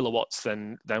lower kilowatts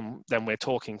than we're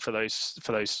talking for the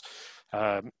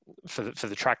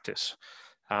tractors.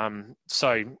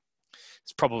 So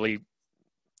it's probably,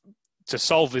 to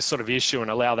solve this sort of issue and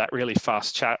allow that really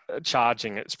fast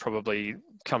charging, it's probably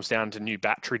comes down to new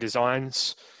battery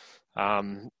designs,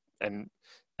 and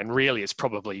really it's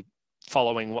probably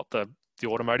following what the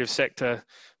automotive sector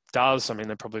does. I mean,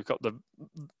 they've probably got the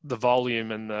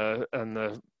volume and the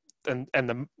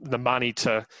money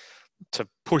to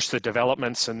push the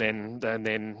developments, and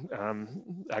then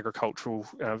agricultural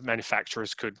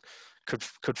manufacturers could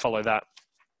follow that.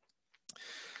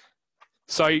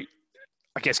 So I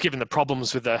guess given the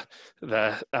problems with the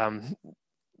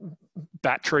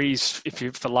batteries,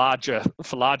 for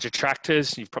larger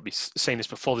tractors, you've probably seen this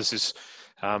before. This is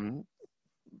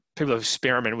people have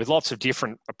experimented with lots of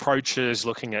different approaches,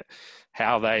 looking at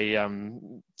how they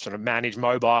sort of manage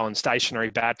mobile and stationary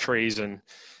batteries, and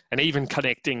even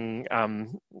connecting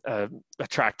a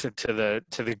tractor to the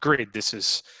grid. This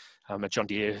is a John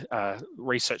Deere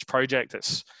research project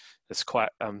that's quite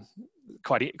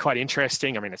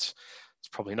interesting. I mean, it's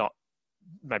probably not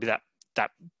maybe that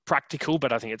practical,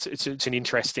 but I think it's an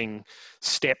interesting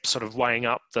step, sort of weighing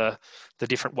up the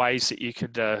different ways that you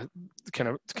could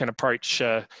can approach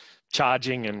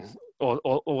charging or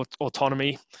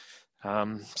autonomy.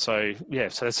 So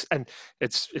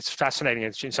it's fascinating.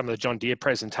 In some of the John Deere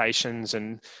presentations,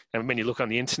 and when you look on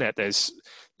the internet, there's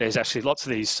actually lots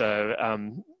of these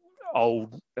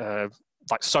old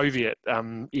like Soviet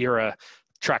era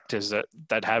tractors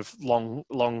that have long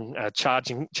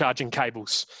charging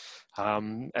cables,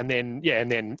 and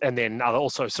then other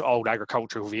also sort of old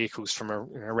agricultural vehicles from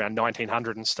around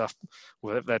 1900 and stuff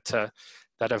that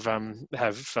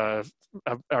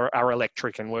are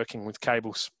electric and working with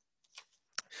cables.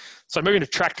 So moving to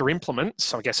tractor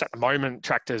implements, I guess at the moment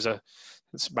tractors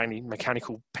it's mainly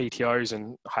mechanical PTOs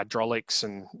and hydraulics,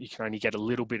 and you can only get a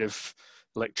little bit of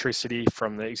electricity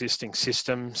from the existing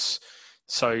systems.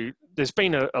 So there's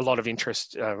been a lot of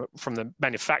interest from the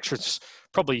manufacturers,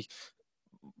 probably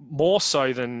more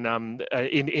so than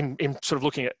in sort of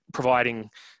looking at providing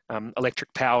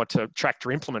electric power to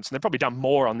tractor implements. And they've probably done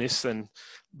more on this than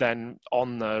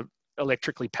on the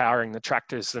electrically powering the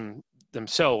tractors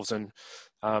themselves. And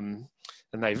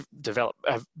they've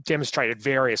have demonstrated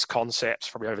various concepts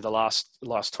probably over the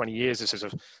last 20 years. This is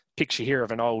a picture here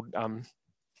of an old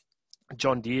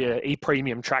John Deere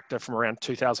E-Premium tractor from around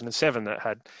 2007 that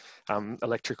had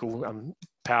electrical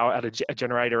power at a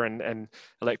generator and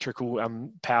electrical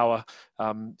power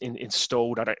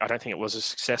installed. I don't think it was a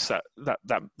success,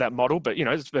 that model, but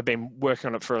they've been working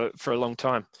on it for a long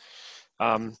time.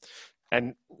 And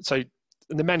so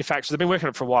the manufacturers have been working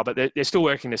on it for a while, but they're still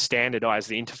working to standardize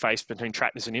the interface between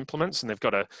tractors and implements. And they've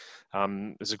got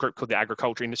there's a group called the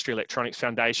Agriculture Industry Electronics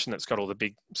Foundation that's got all the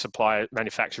big supplier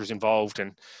manufacturers involved,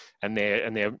 and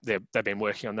they've been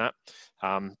working on that.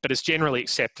 But it's generally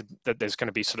accepted that there's going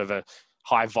to be sort of a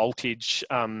high voltage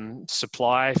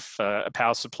supply for a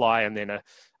power supply, and then a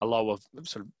lower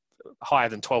sort of higher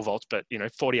than 12 volts, but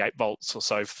 48 volts or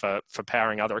so for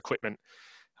powering other equipment.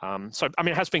 So, I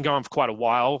mean, it has been going for quite a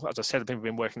while. As I said, people have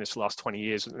been working this the last 20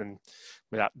 years and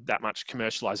without that much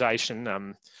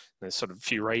commercialization. There's sort of a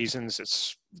few reasons.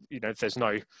 It's, if there's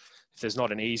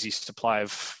not an easy supply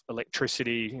of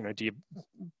electricity, do you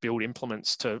build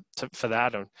implements for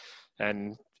that?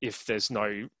 And if there's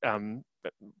no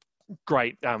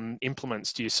great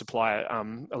implements, do you supply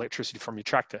electricity from your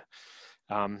tractor?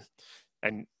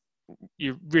 And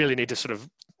you really need to sort of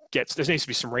there needs to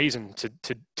be some reason to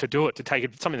do it, to take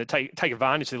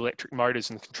advantage of the electric motors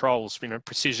and controls,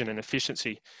 precision and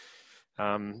efficiency.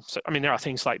 So, I mean, there are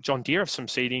things like John Deere have some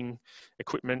seeding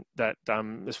equipment that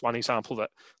there's one example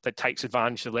that takes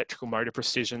advantage of electrical motor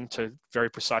precision to very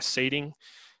precise seeding.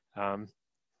 And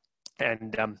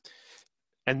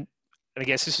I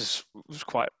guess this was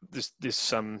quite this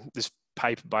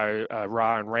paper by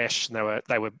Ra and Resch, and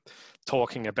they were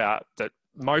talking about that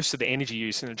most of the energy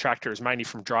use in the tractor is mainly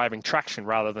from driving traction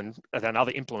rather than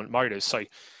other implement motors. So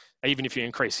even if you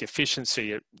increase the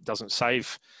efficiency, it doesn't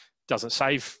save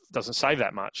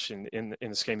that much in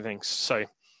the scheme of things. So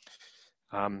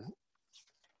I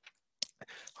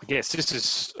guess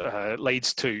this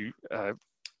leads to a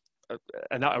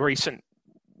recent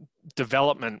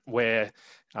development where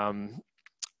they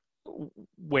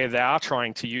are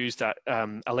trying to use that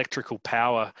electrical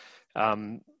power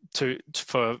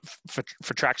for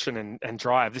traction and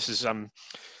drive. This is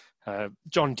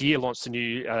John Deere launched a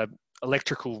new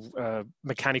electrical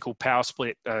mechanical power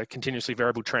split continuously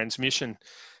variable transmission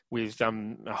with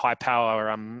a high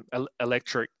power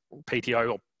electric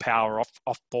PTO or power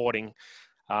offboarding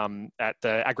at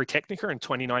the Agritechnica in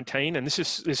 2019, and this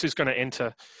is going to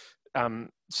enter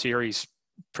series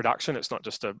production. It's not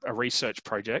just a research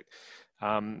project.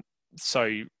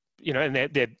 So and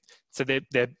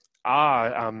there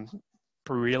are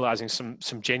realizing some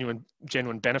genuine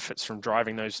benefits from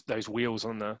driving those wheels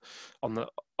on the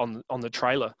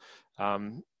trailer,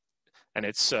 and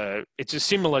it's a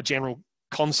similar general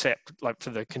concept like for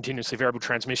the continuously variable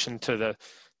transmission to the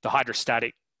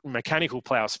hydrostatic mechanical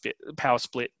power split,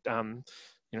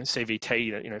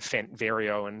 CVT, Fendt,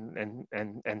 Vario,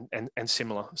 and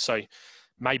similar. So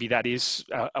maybe that is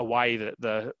a way that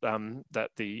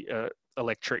the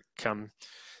electric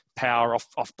power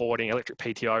offboarding, electric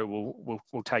PTO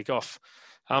will take off.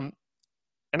 And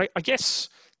I guess,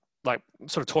 like,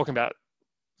 sort of talking about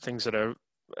things that are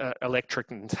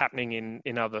electric and happening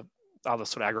in other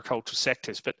sort of agricultural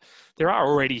sectors, but there are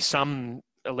already some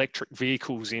electric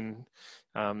vehicles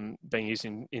being used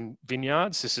in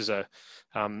vineyards. This is the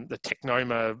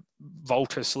Technoma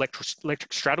Voltus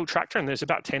electric straddle tractor, and there's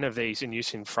about 10 of these in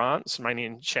use in France, mainly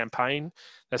in Champagne.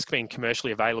 That's been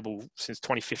commercially available since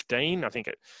 2015. I think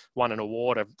it won an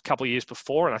award a couple of years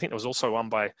before, and I think it was also won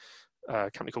by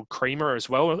a company called Creamer as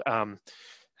well.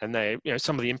 And they,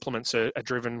 some of the implements are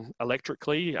driven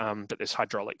electrically, but there's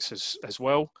hydraulics as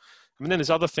well. I mean, then there's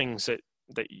other things that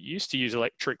used to use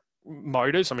electric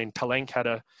motors. I mean, Palenque had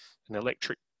an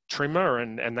electric trimmer,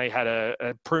 and they had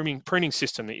a pruning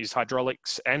system that used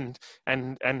hydraulics and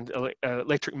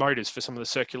electric motors for some of the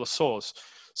circular saws.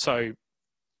 So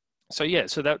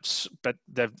but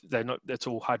they're not. That's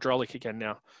all hydraulic again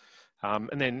now.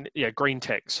 And then Green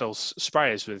Tech sells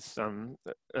sprayers with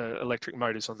electric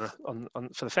motors for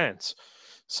the fans.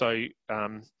 So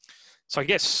I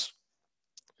guess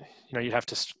you'd have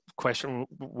to question,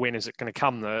 when is it going to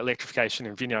come, the electrification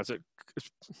in vineyards?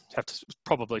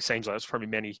 probably seems like it's probably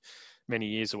many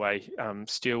years away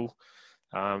still.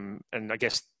 And I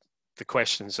guess the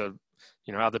questions are,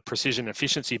 are the precision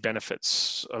efficiency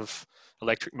benefits of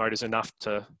electric motors enough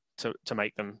to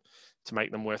make them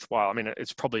worthwhile? I mean,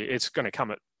 it's going to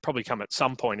come at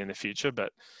some point in the future,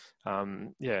 but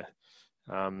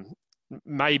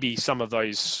maybe some of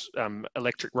those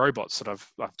electric robots that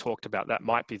I've talked about, that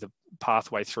might be the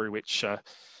pathway through which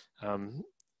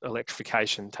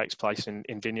electrification takes place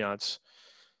in vineyards.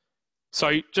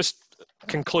 So just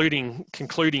concluding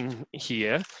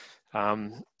here,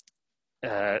 where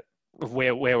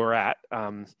we're at.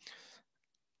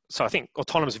 So I think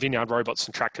autonomous vineyard robots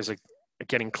and tractors are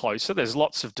getting closer. There's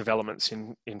lots of developments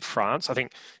in France. I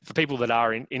think for people that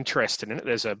are interested in it,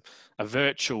 there's a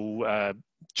virtual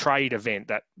trade event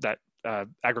that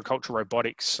agricultural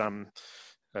robotics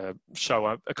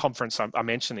show, a conference I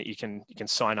mentioned that you can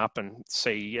sign up and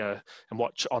see and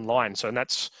watch online. So, and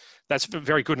that's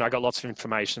very good. And I got lots of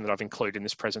information that I've included in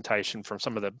this presentation from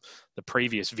some of the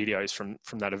previous videos from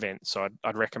that event. So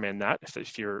I'd recommend that if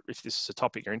this is a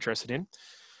topic you're interested in.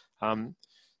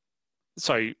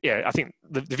 So yeah, I think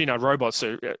the vineyard robots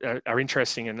are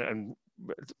interesting, and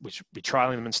we should be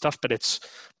trialing them and stuff, but it's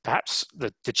perhaps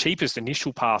the cheapest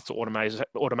initial path to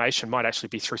automation might actually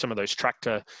be through some of those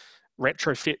tractor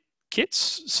retrofit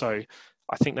kits. So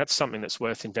I think that's something that's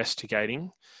worth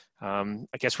investigating.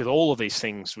 I guess with all of these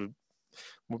things, we're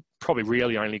probably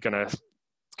really only going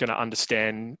to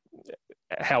understand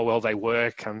how well they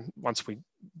work, and once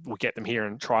we'll get them here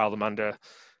and trial them under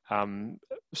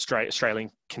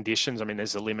Australian conditions. I mean,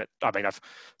 there's a limit. I mean, I've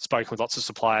spoken with lots of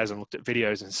suppliers and looked at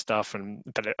videos and stuff,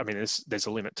 but I mean, there's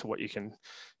a limit to what you can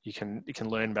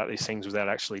learn about these things without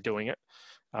actually doing it.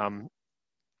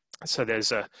 So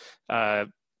there's on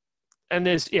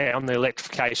the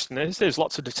electrification, there seems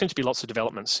to be lots of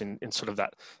developments in sort of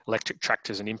that electric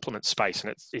tractors and implement space,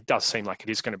 and it does seem like it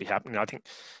is going to be happening. I think,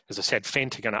 as I said,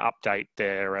 Fendt are going to update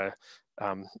their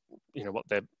what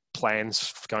their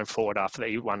plans going forward after the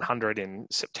E100 in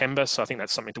September. So I think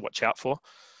that's something to watch out for.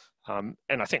 And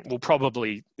I think the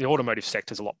automotive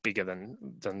sector is a lot bigger than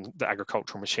the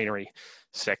agricultural machinery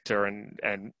sector,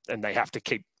 and they have to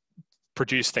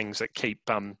produce things that keep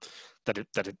that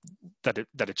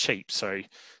are cheap. So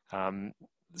I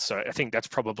think that's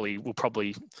will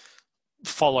probably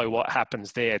follow what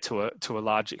happens there to a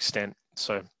large extent.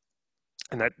 So.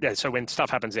 And so when stuff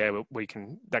happens there,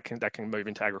 that can move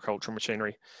into agricultural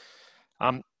machinery.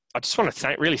 I just want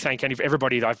to really thank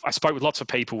everybody. I spoke with lots of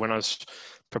people when I was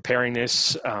preparing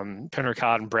this. Pernod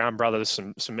Ricard and Brown Brothers,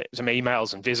 some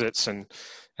emails and visits and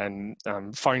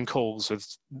phone calls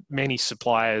with many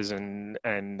suppliers and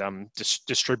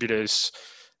distributors.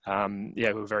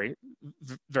 Were very,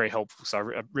 very helpful. So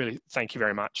I really thank you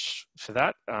very much for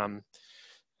that. I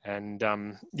hope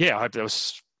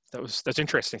that's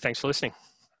interesting. Thanks for listening.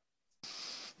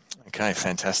 Okay,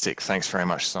 fantastic. Thanks very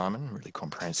much, Simon. Really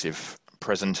comprehensive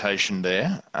presentation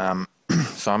there.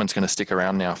 Simon's going to stick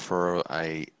around now for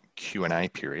a Q&A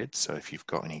period. So if you've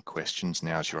got any questions,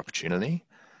 now's your opportunity.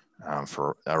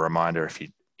 For a reminder, if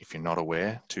you're not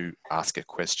aware, to ask a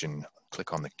question,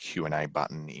 click on the Q&A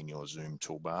button in your Zoom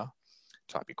toolbar,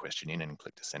 type your question in and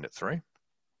click to send it through.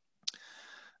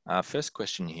 First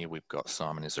question here we've got,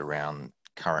 Simon, is around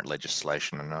current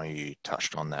legislation. I know you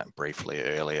touched on that briefly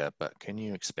earlier, but can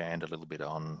you expand a little bit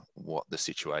on what the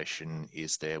situation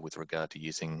is there with regard to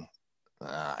using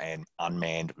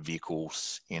unmanned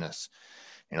vehicles in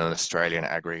an Australian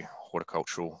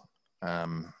agri-horticultural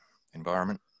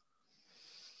environment?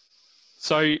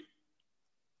 So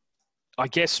I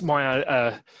guess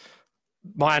my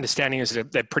understanding is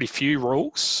that there are pretty few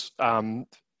rules, and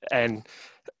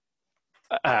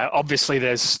obviously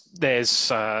there's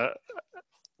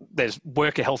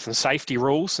worker health and safety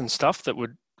rules and stuff that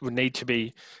would need to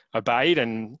be obeyed,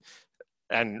 and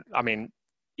I mean,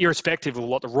 irrespective of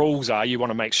what the rules are, you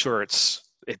want to make sure it's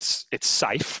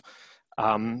safe.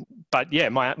 But yeah,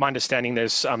 my understanding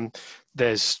there's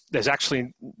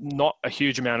actually not a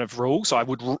huge amount of rules.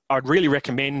 I'd really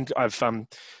recommend. I've got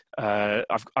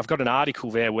an article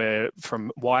there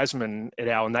from Wiseman et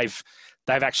al, and they've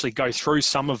actually go through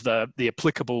some of the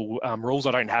applicable rules.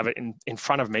 I don't have it in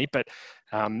front of me, but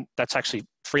that's actually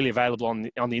freely available on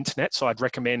the internet. So I'd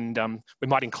recommend we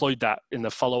might include that in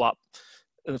the follow-up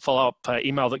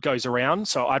email that goes around.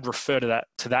 So I'd refer to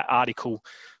that article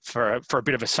for a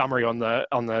bit of a summary on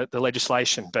the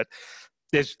legislation. But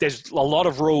there's a lot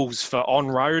of rules for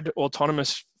on-road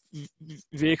autonomous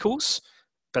vehicles.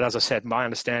 But as I said, my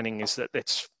understanding is that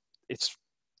it's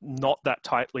not that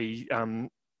tightly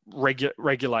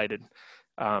regulated.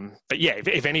 But yeah,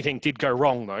 if anything did go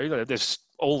wrong, though, there's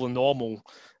all the normal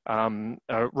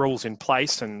rules in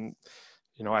place, and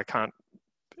I can't.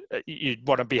 You'd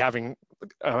want to be having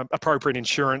appropriate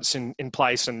insurance in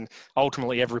place, and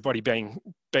ultimately everybody being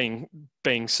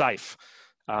safe.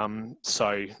 And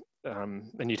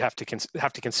you'd have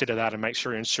to consider that and make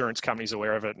sure your insurance company's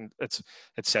aware of it, and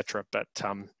etc. But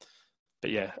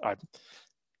yeah,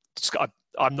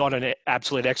 I'm not an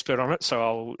absolute expert on it,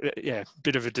 so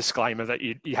bit of a disclaimer that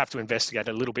you have to investigate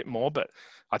a little bit more. But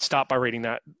I'd start by reading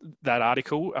that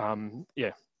article.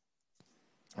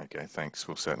 Okay, thanks.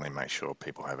 We'll certainly make sure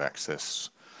people have access.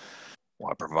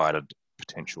 I provided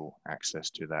potential access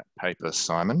to that paper,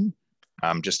 Simon.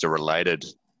 Just a related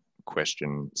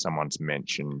question. Someone's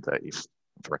mentioned that if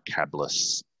for a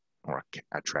cabless, or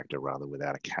a tractor rather,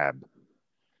 without a cab,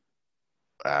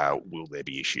 will there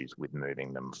be issues with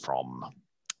moving them from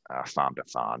farm to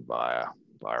farm via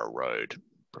a road,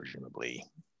 presumably?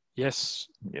 Yes.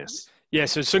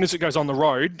 So as soon as it goes on the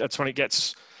road, that's when it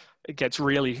gets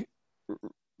really,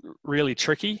 really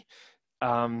tricky.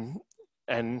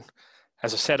 And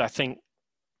as I said, I think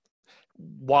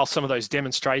while some of those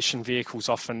demonstration vehicles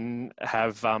often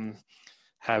have the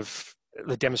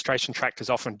demonstration tractors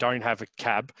often don't have a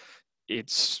cab,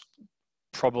 it's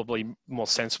probably more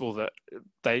sensible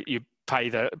that you pay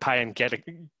and get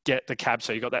the cab,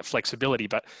 so you got that flexibility.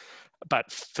 But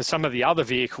for some of the other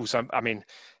vehicles, I mean,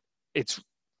 it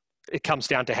comes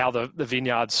down to how the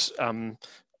vineyards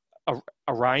are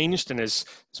arranged, and as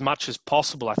much as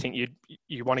possible, I think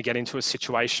you want to get into a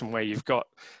situation where you've got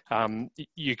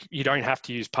you don't have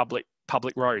to use public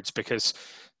roads, because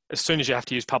as soon as you have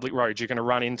to use public roads, you're going to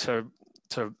run into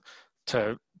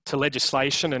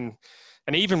legislation, and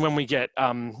even when we get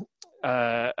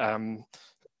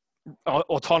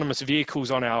autonomous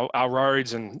vehicles on our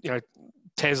roads, and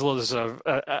Teslas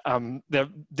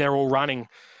they're all running.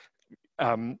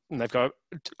 And they've got.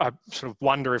 I sort of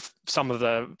wonder if some of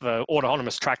the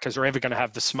autonomous tractors are ever going to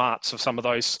have the smarts of some of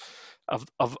those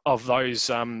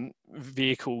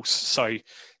vehicles. So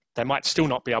they might still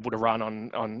not be able to run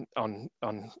on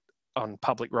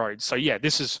public roads. So yeah,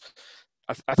 this is.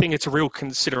 I think it's a real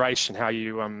consideration how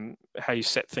you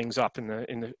set things up in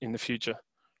the future.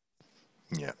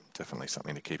 Yeah, definitely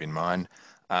something to keep in mind.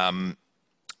 On,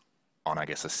 I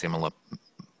guess, a similar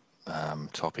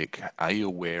topic, are you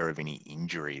aware of any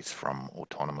injuries from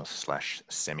autonomous /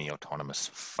 semi-autonomous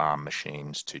farm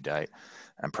machines to date?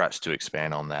 And perhaps to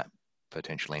expand on that,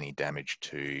 potentially any damage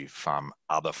to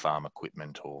other farm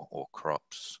equipment or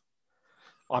crops?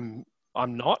 I'm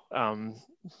not.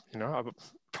 There's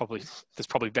probably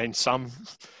been some.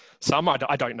 I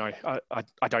don't know.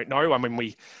 I don't know. I mean,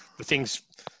 the things.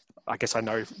 I guess I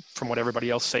know from what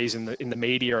everybody else sees in the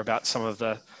media about some of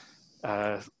the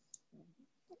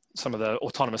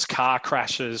autonomous car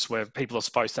crashes where people are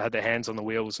supposed to have their hands on the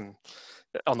wheel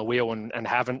and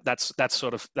haven't. That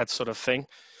sort of thing.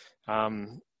 I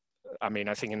mean,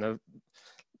 I think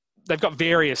they've got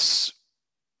various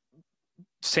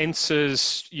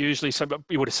sensors usually. So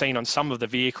you would have seen on some of the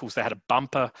vehicles they had a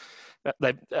bumper.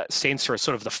 That sensor is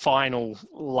sort of the final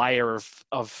layer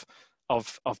of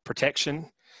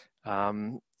protection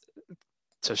to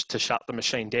shut the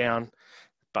machine down.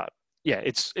 But yeah,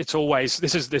 it's always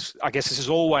I guess this is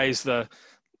always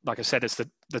like I said, it's the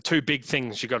two big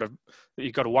things you got to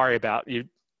worry about.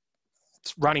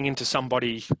 It's running into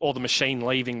somebody or the machine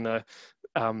leaving the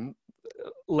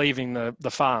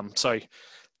farm. So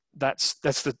that's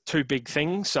the two big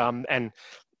things, and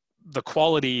the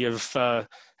quality of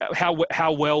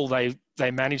how well they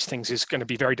manage things is going to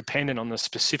be very dependent on the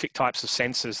specific types of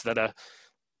sensors that are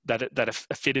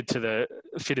fitted to the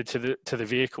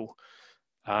vehicle.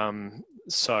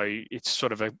 So it's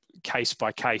sort of a case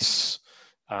by case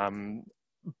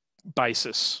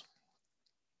basis.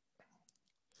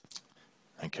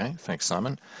 Okay, thanks,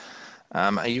 Simon.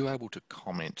 Are you able to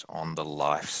comment on the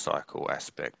life cycle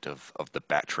aspect of the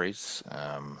batteries?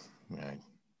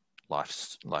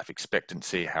 Life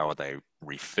expectancy, how are they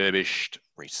refurbished,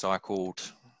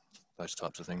 recycled, those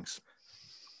types of things?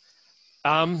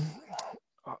 I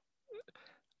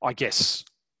guess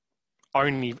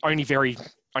only very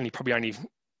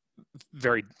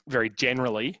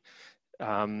generally.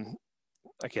 I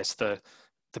guess the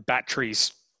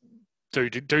batteries do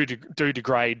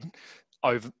degrade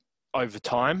over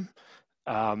time,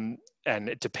 and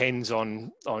it depends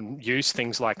on use.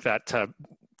 Things like that,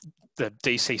 the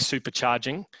DC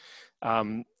supercharging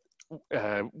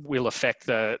will affect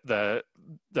the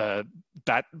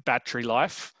battery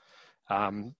life.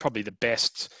 Probably the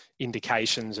best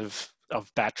indications of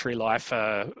battery life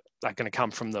are going to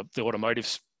come from the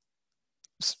automotive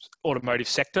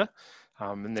sector,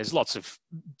 and there's lots of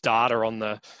data on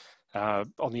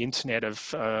on the internet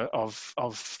of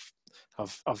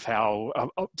how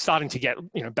starting to get,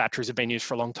 batteries have been used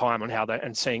for a long time on how they,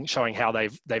 and showing how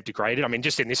they've degraded. I mean,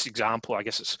 just in this example, I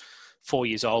guess it's 4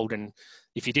 years old, and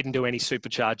if you didn't do any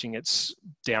supercharging, it's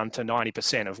down to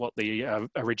 90% of what the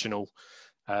original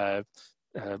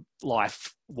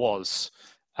life was.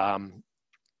 And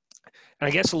I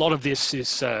guess a lot of this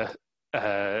is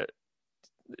there'll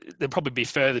probably be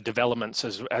further developments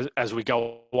as we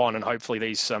go on, and hopefully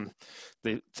these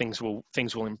the things will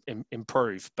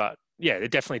improve. But yeah,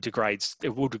 it definitely degrades.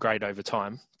 It will degrade over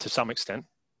time to some extent.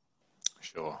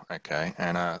 Sure. Okay.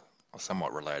 And a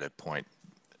somewhat related point.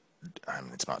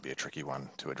 This might be a tricky one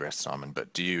to address, Simon,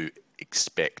 but do you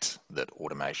expect that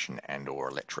automation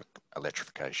and/or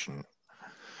electrification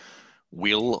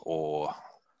will, or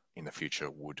in the future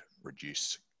would,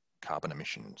 reduce carbon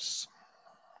emissions?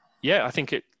 Yeah, I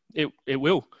think it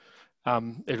will.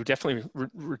 It'll definitely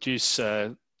reduce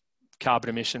carbon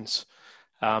emissions.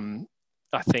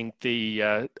 I think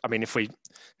if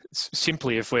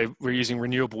we're using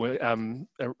renewable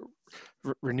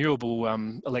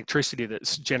electricity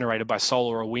that's generated by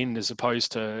solar or wind as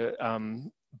opposed to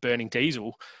burning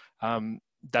diesel,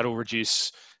 that'll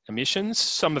reduce emissions.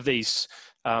 Some of these,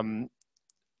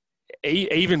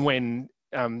 even when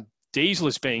diesel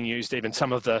is being used, even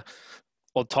some of the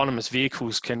autonomous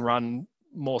vehicles can run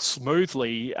more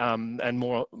smoothly and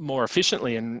more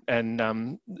efficiently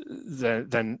than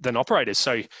operators.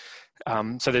 So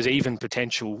there's even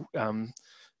potential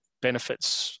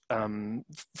benefits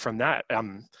from that.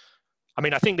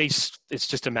 I think it's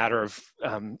just a matter of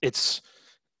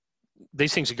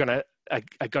these things are going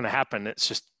to happen. It's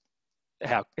just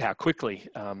how quickly.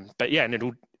 But yeah, and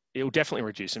it'll definitely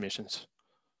reduce emissions.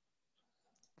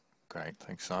 Great,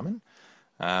 thanks, Simon.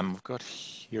 We've got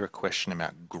here a question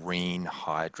about green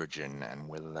hydrogen and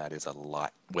whether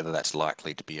that's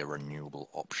likely to be a renewable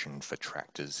option for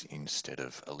tractors instead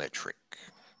of electric.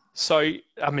 So, I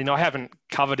haven't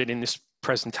covered it in this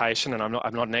presentation, and I'm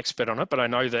not an expert on it, but I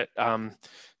know that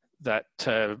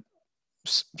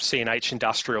CNH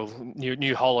Industrial,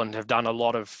 New Holland, have done a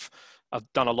lot of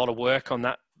work on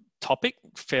that topic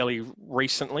fairly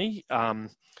recently.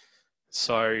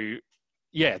 So,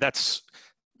 yeah, that's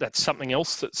something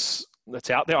else that's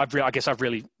out there. I guess I've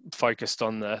really focused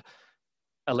on the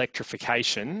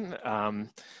electrification.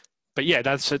 But yeah,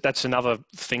 that's another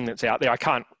thing that's out there. I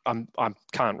can't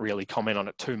really comment on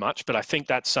it too much, but I think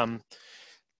that's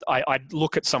I'd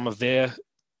look at some of their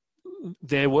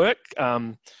work.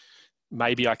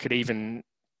 Maybe I could even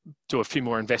do a few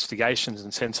more investigations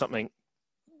and send something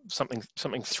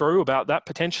through about that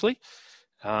potentially.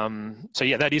 So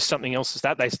yeah, that is something else.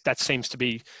 That seems to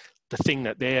be the thing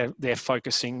that they're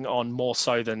focusing on more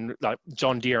so than like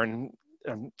John Deere and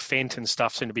Fendt and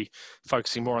stuff seem to be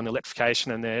focusing more on the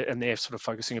electrification, and they're sort of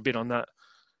focusing a bit on that.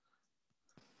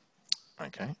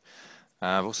 Okay.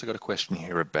 I've also got a question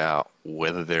here about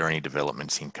whether there are any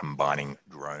developments in combining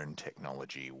drone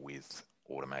technology with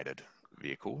automated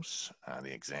vehicles.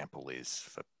 The example is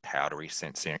for powdery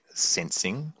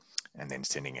sensing and then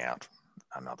sending out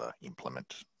another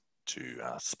implement to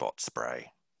spot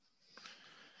spray.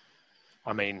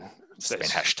 It's been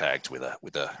hashtagged with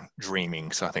a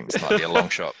dreaming, so I think this might be a long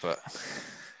shot. But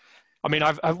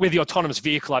I've with the autonomous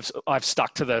vehicle, I've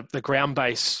stuck to the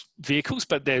ground-based vehicles,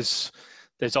 but there's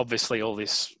obviously all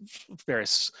this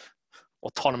various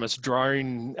autonomous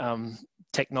drone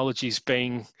technologies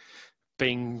being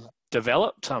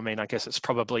developed. I guess it's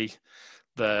probably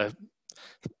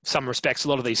some respects, a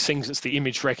lot of these things, it's the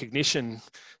image recognition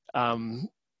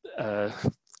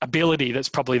ability that's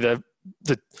probably the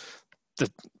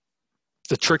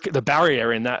trick, the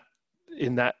barrier in that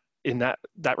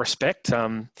respect.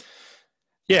 And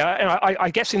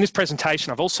I guess in this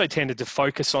presentation, I've also tended to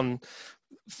focus on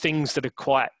things that are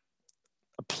quite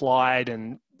applied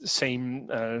and seem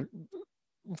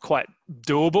quite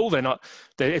doable.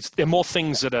 They're more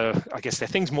things that are, I guess they're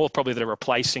things more probably that are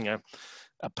replacing a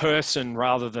person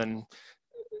rather than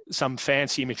some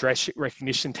fancy image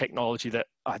recognition technology that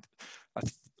I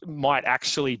might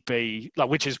actually be like,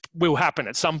 will happen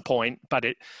at some point, but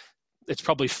it's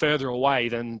probably further away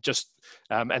than just,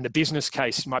 and the business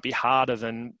case might be harder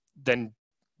than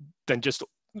just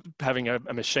having a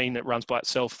machine that runs by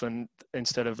itself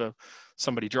instead of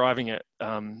somebody driving it.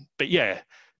 But yeah,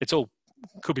 it's all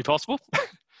could be possible.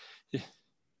 Yeah.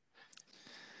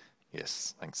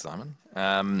 Yes, thanks, Simon.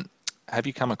 Have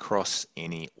you come across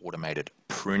any automated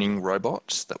pruning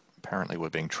robots that apparently were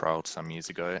being trialled some years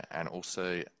ago, and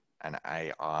also an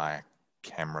AI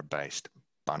camera-based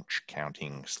bunch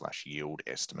counting / yield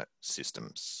estimate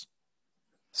systems?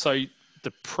 So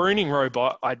the pruning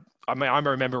robot, I mean, I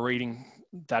remember reading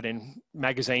that in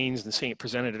magazines and seeing it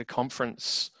presented at a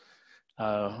conference,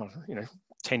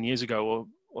 10 years ago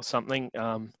or something.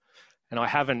 And I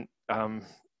haven't,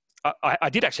 I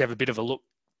did actually have a bit of a look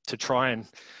to try and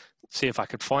see if I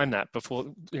could find that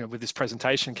before, with this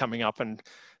presentation coming up, and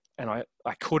I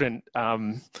couldn't.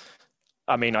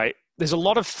 There's a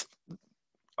lot of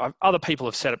other people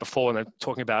have said it before, and they're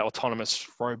talking about autonomous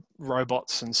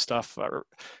robots and stuff.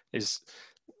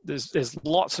 There's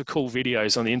lots of cool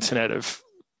videos on the internet of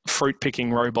fruit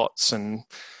picking robots, and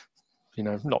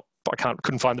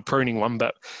couldn't find the pruning one,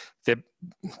 but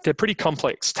they're pretty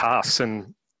complex tasks,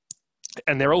 and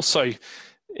they're also,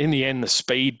 in the end, the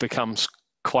speed becomes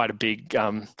quite a big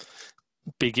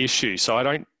issue. So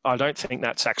I don't think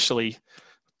that's actually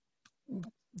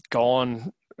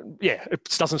gone. Yeah, it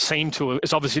doesn't seem to.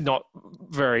 It's obviously not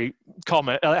very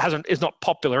common. It's not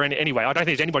popular anyway. I don't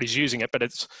think anybody's using it, but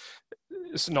it's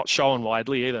not shown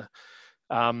widely either.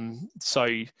 So,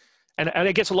 and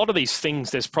I guess a lot of these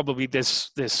things, there's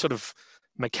sort of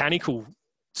mechanical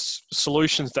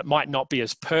solutions that might not be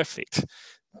as perfect,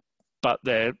 but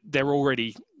they're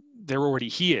already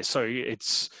here. So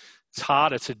it's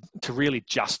harder to really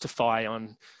justify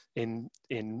in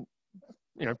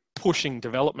pushing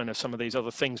development of some of these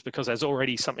other things, because there's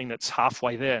already something that's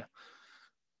halfway there.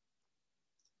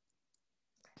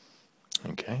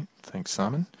 Okay, thanks,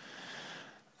 Simon.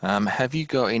 Have you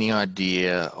got any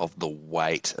idea of the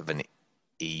weight of an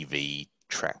EV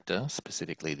tractor,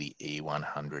 specifically the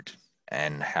E100,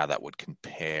 and how that would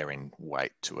compare in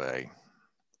weight to a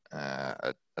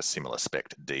similar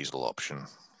spec diesel option?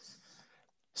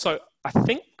 So I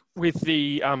think with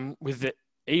the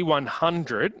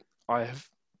E100,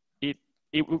 it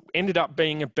ended up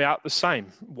being about the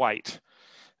same weight.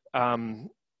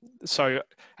 So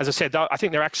as I said, I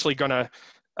think they're actually going to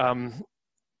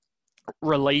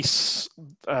release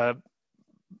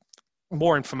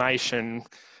more information,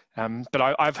 but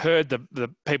I've heard the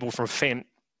people from Fendt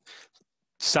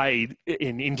say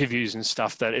in interviews and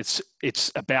stuff that it's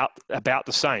about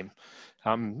the same.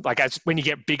 As when you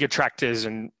get bigger tractors,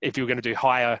 and if you're going to do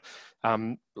higher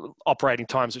operating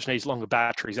times, which needs longer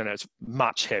batteries, then it's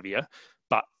much heavier.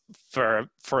 But for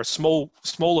a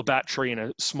smaller battery and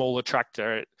a smaller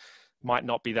tractor, it might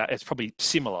not be that. It's probably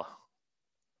similar.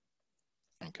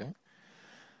 Okay.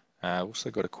 I've also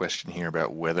got a question here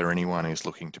about whether anyone is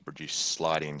looking to produce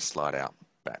slide-in, slide-out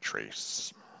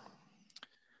batteries.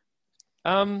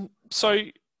 So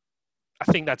I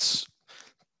think that's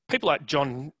people like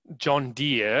John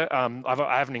Deere.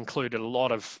 I haven't included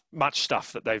much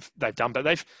stuff that they've done, but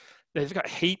they've got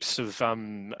heaps of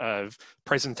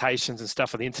presentations and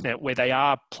stuff on the internet where they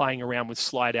are playing around with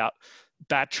slide-out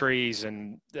batteries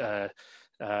and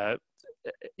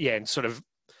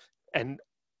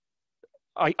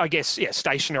I guess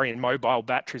stationary and mobile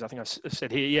batteries. I think I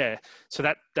said here, yeah.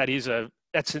 So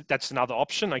that's another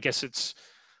option. I guess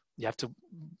you have to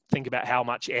think about how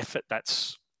much effort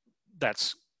that's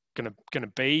going to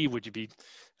be. Would you be?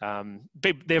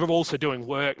 They're also doing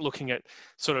work looking at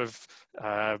sort of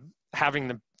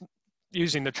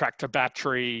using the tractor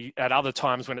battery at other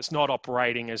times when it's not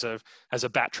operating as a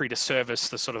battery to service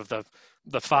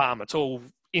the farm. It's all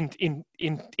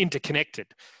interconnected.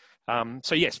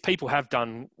 So yes, people have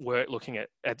done work looking at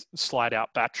slide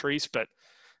out batteries, but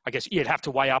I guess you'd have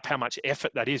to weigh up how much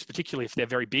effort that is, particularly if they're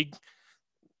very big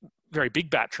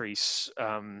batteries.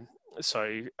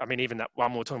 So I mean, even that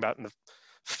one we were talking about in the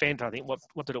Fendt, I think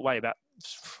what did it weigh? About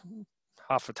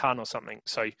half a ton or something.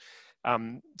 So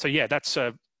yeah, that's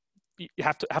you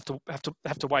have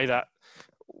to weigh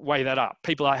that up.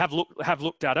 People have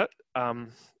looked at it.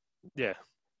 Yeah.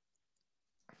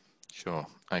 Sure.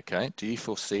 Okay. Do you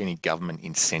foresee any government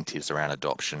incentives around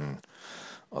adoption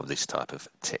of this type of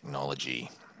technology,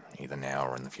 either now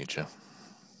or in the future?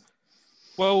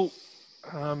 Well,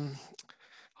 I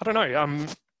don't know.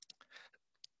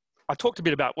 I talked a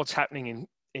bit about what's happening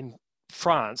in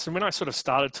France, and when I sort of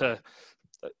started to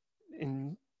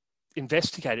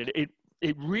investigate it,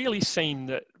 it really seemed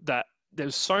that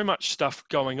there's so much stuff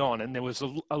going on, and there was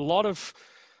a lot of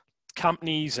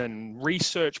companies and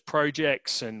research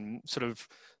projects and sort of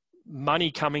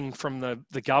money coming from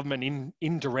the government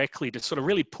indirectly to sort of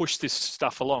really push this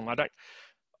stuff along.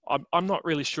 I'm not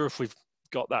really sure if we've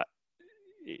got that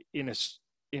in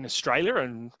Australia,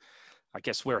 and I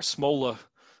guess we're a smaller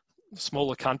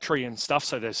country and stuff,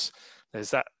 so there's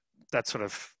that sort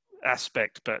of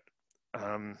aspect. But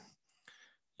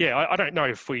yeah, I don't know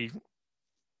if we're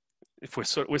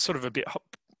sort of a bit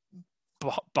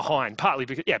behind, partly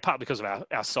because of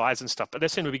our size and stuff, but they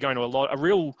seem to be going to a lot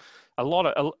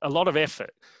of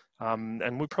effort,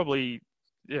 and we're probably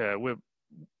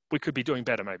we're we could be doing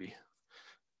better maybe.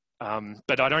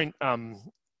 But I don't,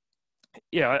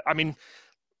 yeah, I mean,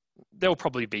 there'll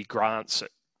probably be grants at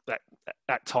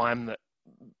that time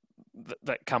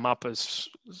that come up as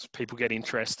people get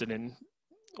interested in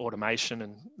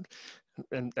automation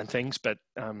and things. But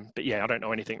yeah, I don't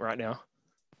know anything right now.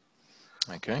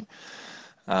 Okay.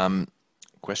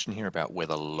 Question here about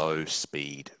whether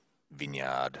low-speed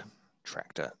vineyard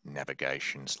tractor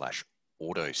navigation /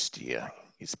 auto steer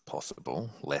is possible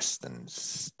less than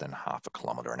half a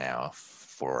kilometre an hour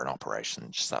for an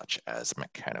operation such as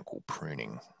mechanical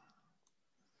pruning.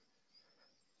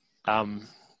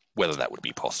 Whether that would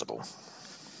be possible.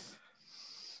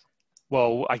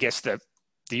 Well, I guess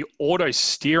the auto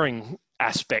steering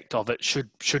aspect of it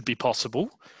should be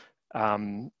possible.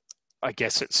 I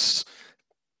guess it's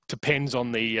depends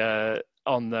on the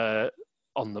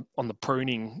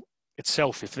pruning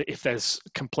itself. If there's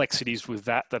complexities with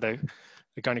that are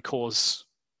going to cause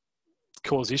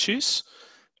issues,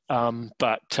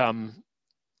 but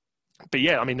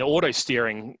yeah, I mean the auto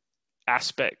steering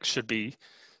aspect should be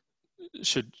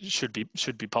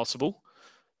possible.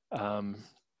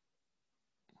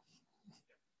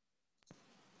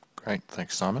 Great,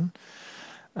 thanks, Simon.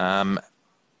 Got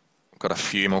a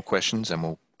few more questions and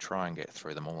we'll try and get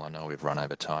through them all. I know we've run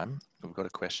over time. We've got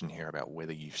a question here about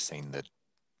whether you've seen the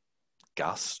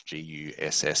GUSS,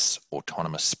 G-U-S-S,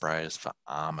 autonomous sprayers for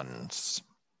almonds.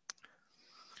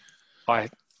 I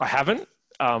haven't,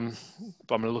 but I'm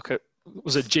going to look at,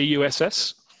 was it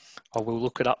G-U-S-S? I will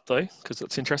look it up though, because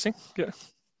it's interesting. Yeah.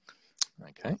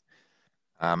 Okay.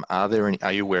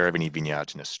 Are you aware of any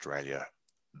vineyards in Australia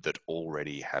that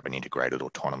already have an integrated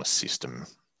autonomous system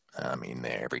in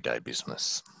their everyday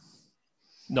business?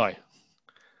 No,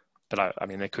 but I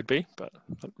mean there could be, but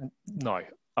no.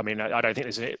 I mean I don't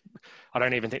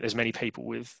even think there's many people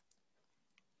with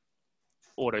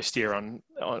auto steer on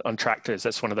tractors.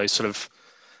 That's one of those sort of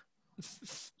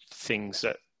things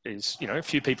that is, you know, a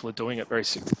few people are doing it very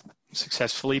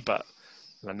successfully, but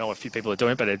I know a few people are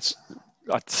doing it, but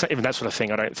even that sort of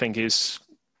thing I don't think is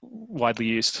widely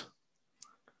used.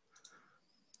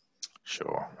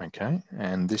 Sure, okay.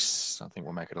 And this, I think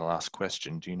we'll make it a last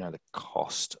question. Do you know the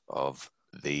cost of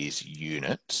these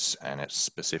units, and it's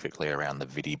specifically around the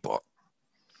VidiBot?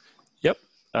 Yep,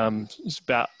 it's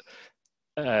about,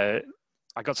 I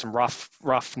got some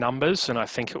rough numbers, and I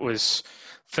think it was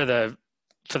for the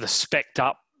spec'd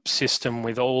up system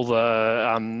with all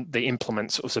the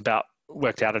implements, it was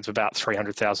worked out as about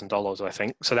 $300,000, I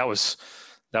think. So that was,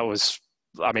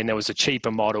 I mean, there was a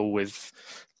cheaper model with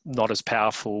not as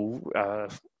powerful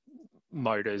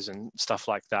motors and stuff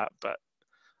like that, but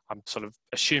I'm sort of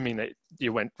assuming that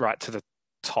you went right to the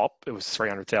top. It was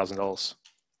 $300,000.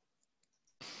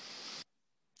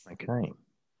 Okay,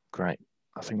 great.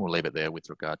 I think we'll leave it there with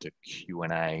regard to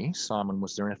Q&A. Simon,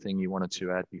 was there anything you wanted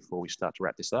to add before we start to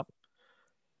wrap this up?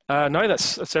 No,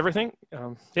 that's everything.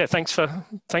 Yeah, thanks for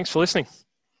listening.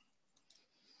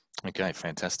 Okay,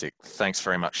 fantastic. Thanks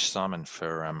very much, Simon,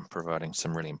 for providing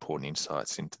some really important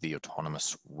insights into the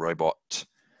autonomous robot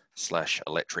 /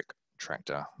 electric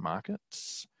tractor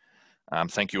markets.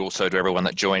 Thank you also to everyone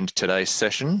that joined today's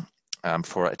session.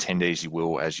 For attendees, you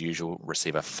will, as usual,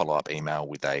 receive a follow-up email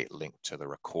with a link to the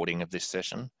recording of this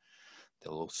session.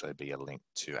 There'll also be a link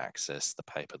to access the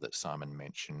paper that Simon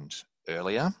mentioned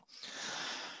earlier.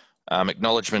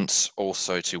 Acknowledgements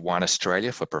also to Wine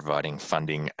Australia for providing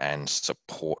funding and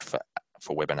support for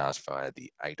webinars via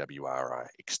the AWRI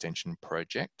Extension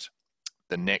Project.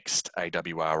 The next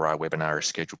AWRI webinar is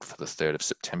scheduled for the 3rd of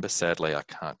September. Sadly, I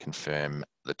can't confirm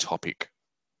the topic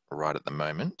right at the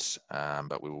moment,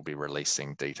 but we will be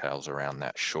releasing details around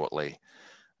that shortly.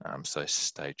 So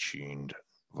stay tuned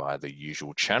via the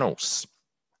usual channels.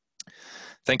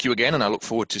 Thank you again, and I look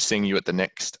forward to seeing you at the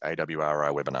next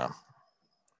AWRI webinar.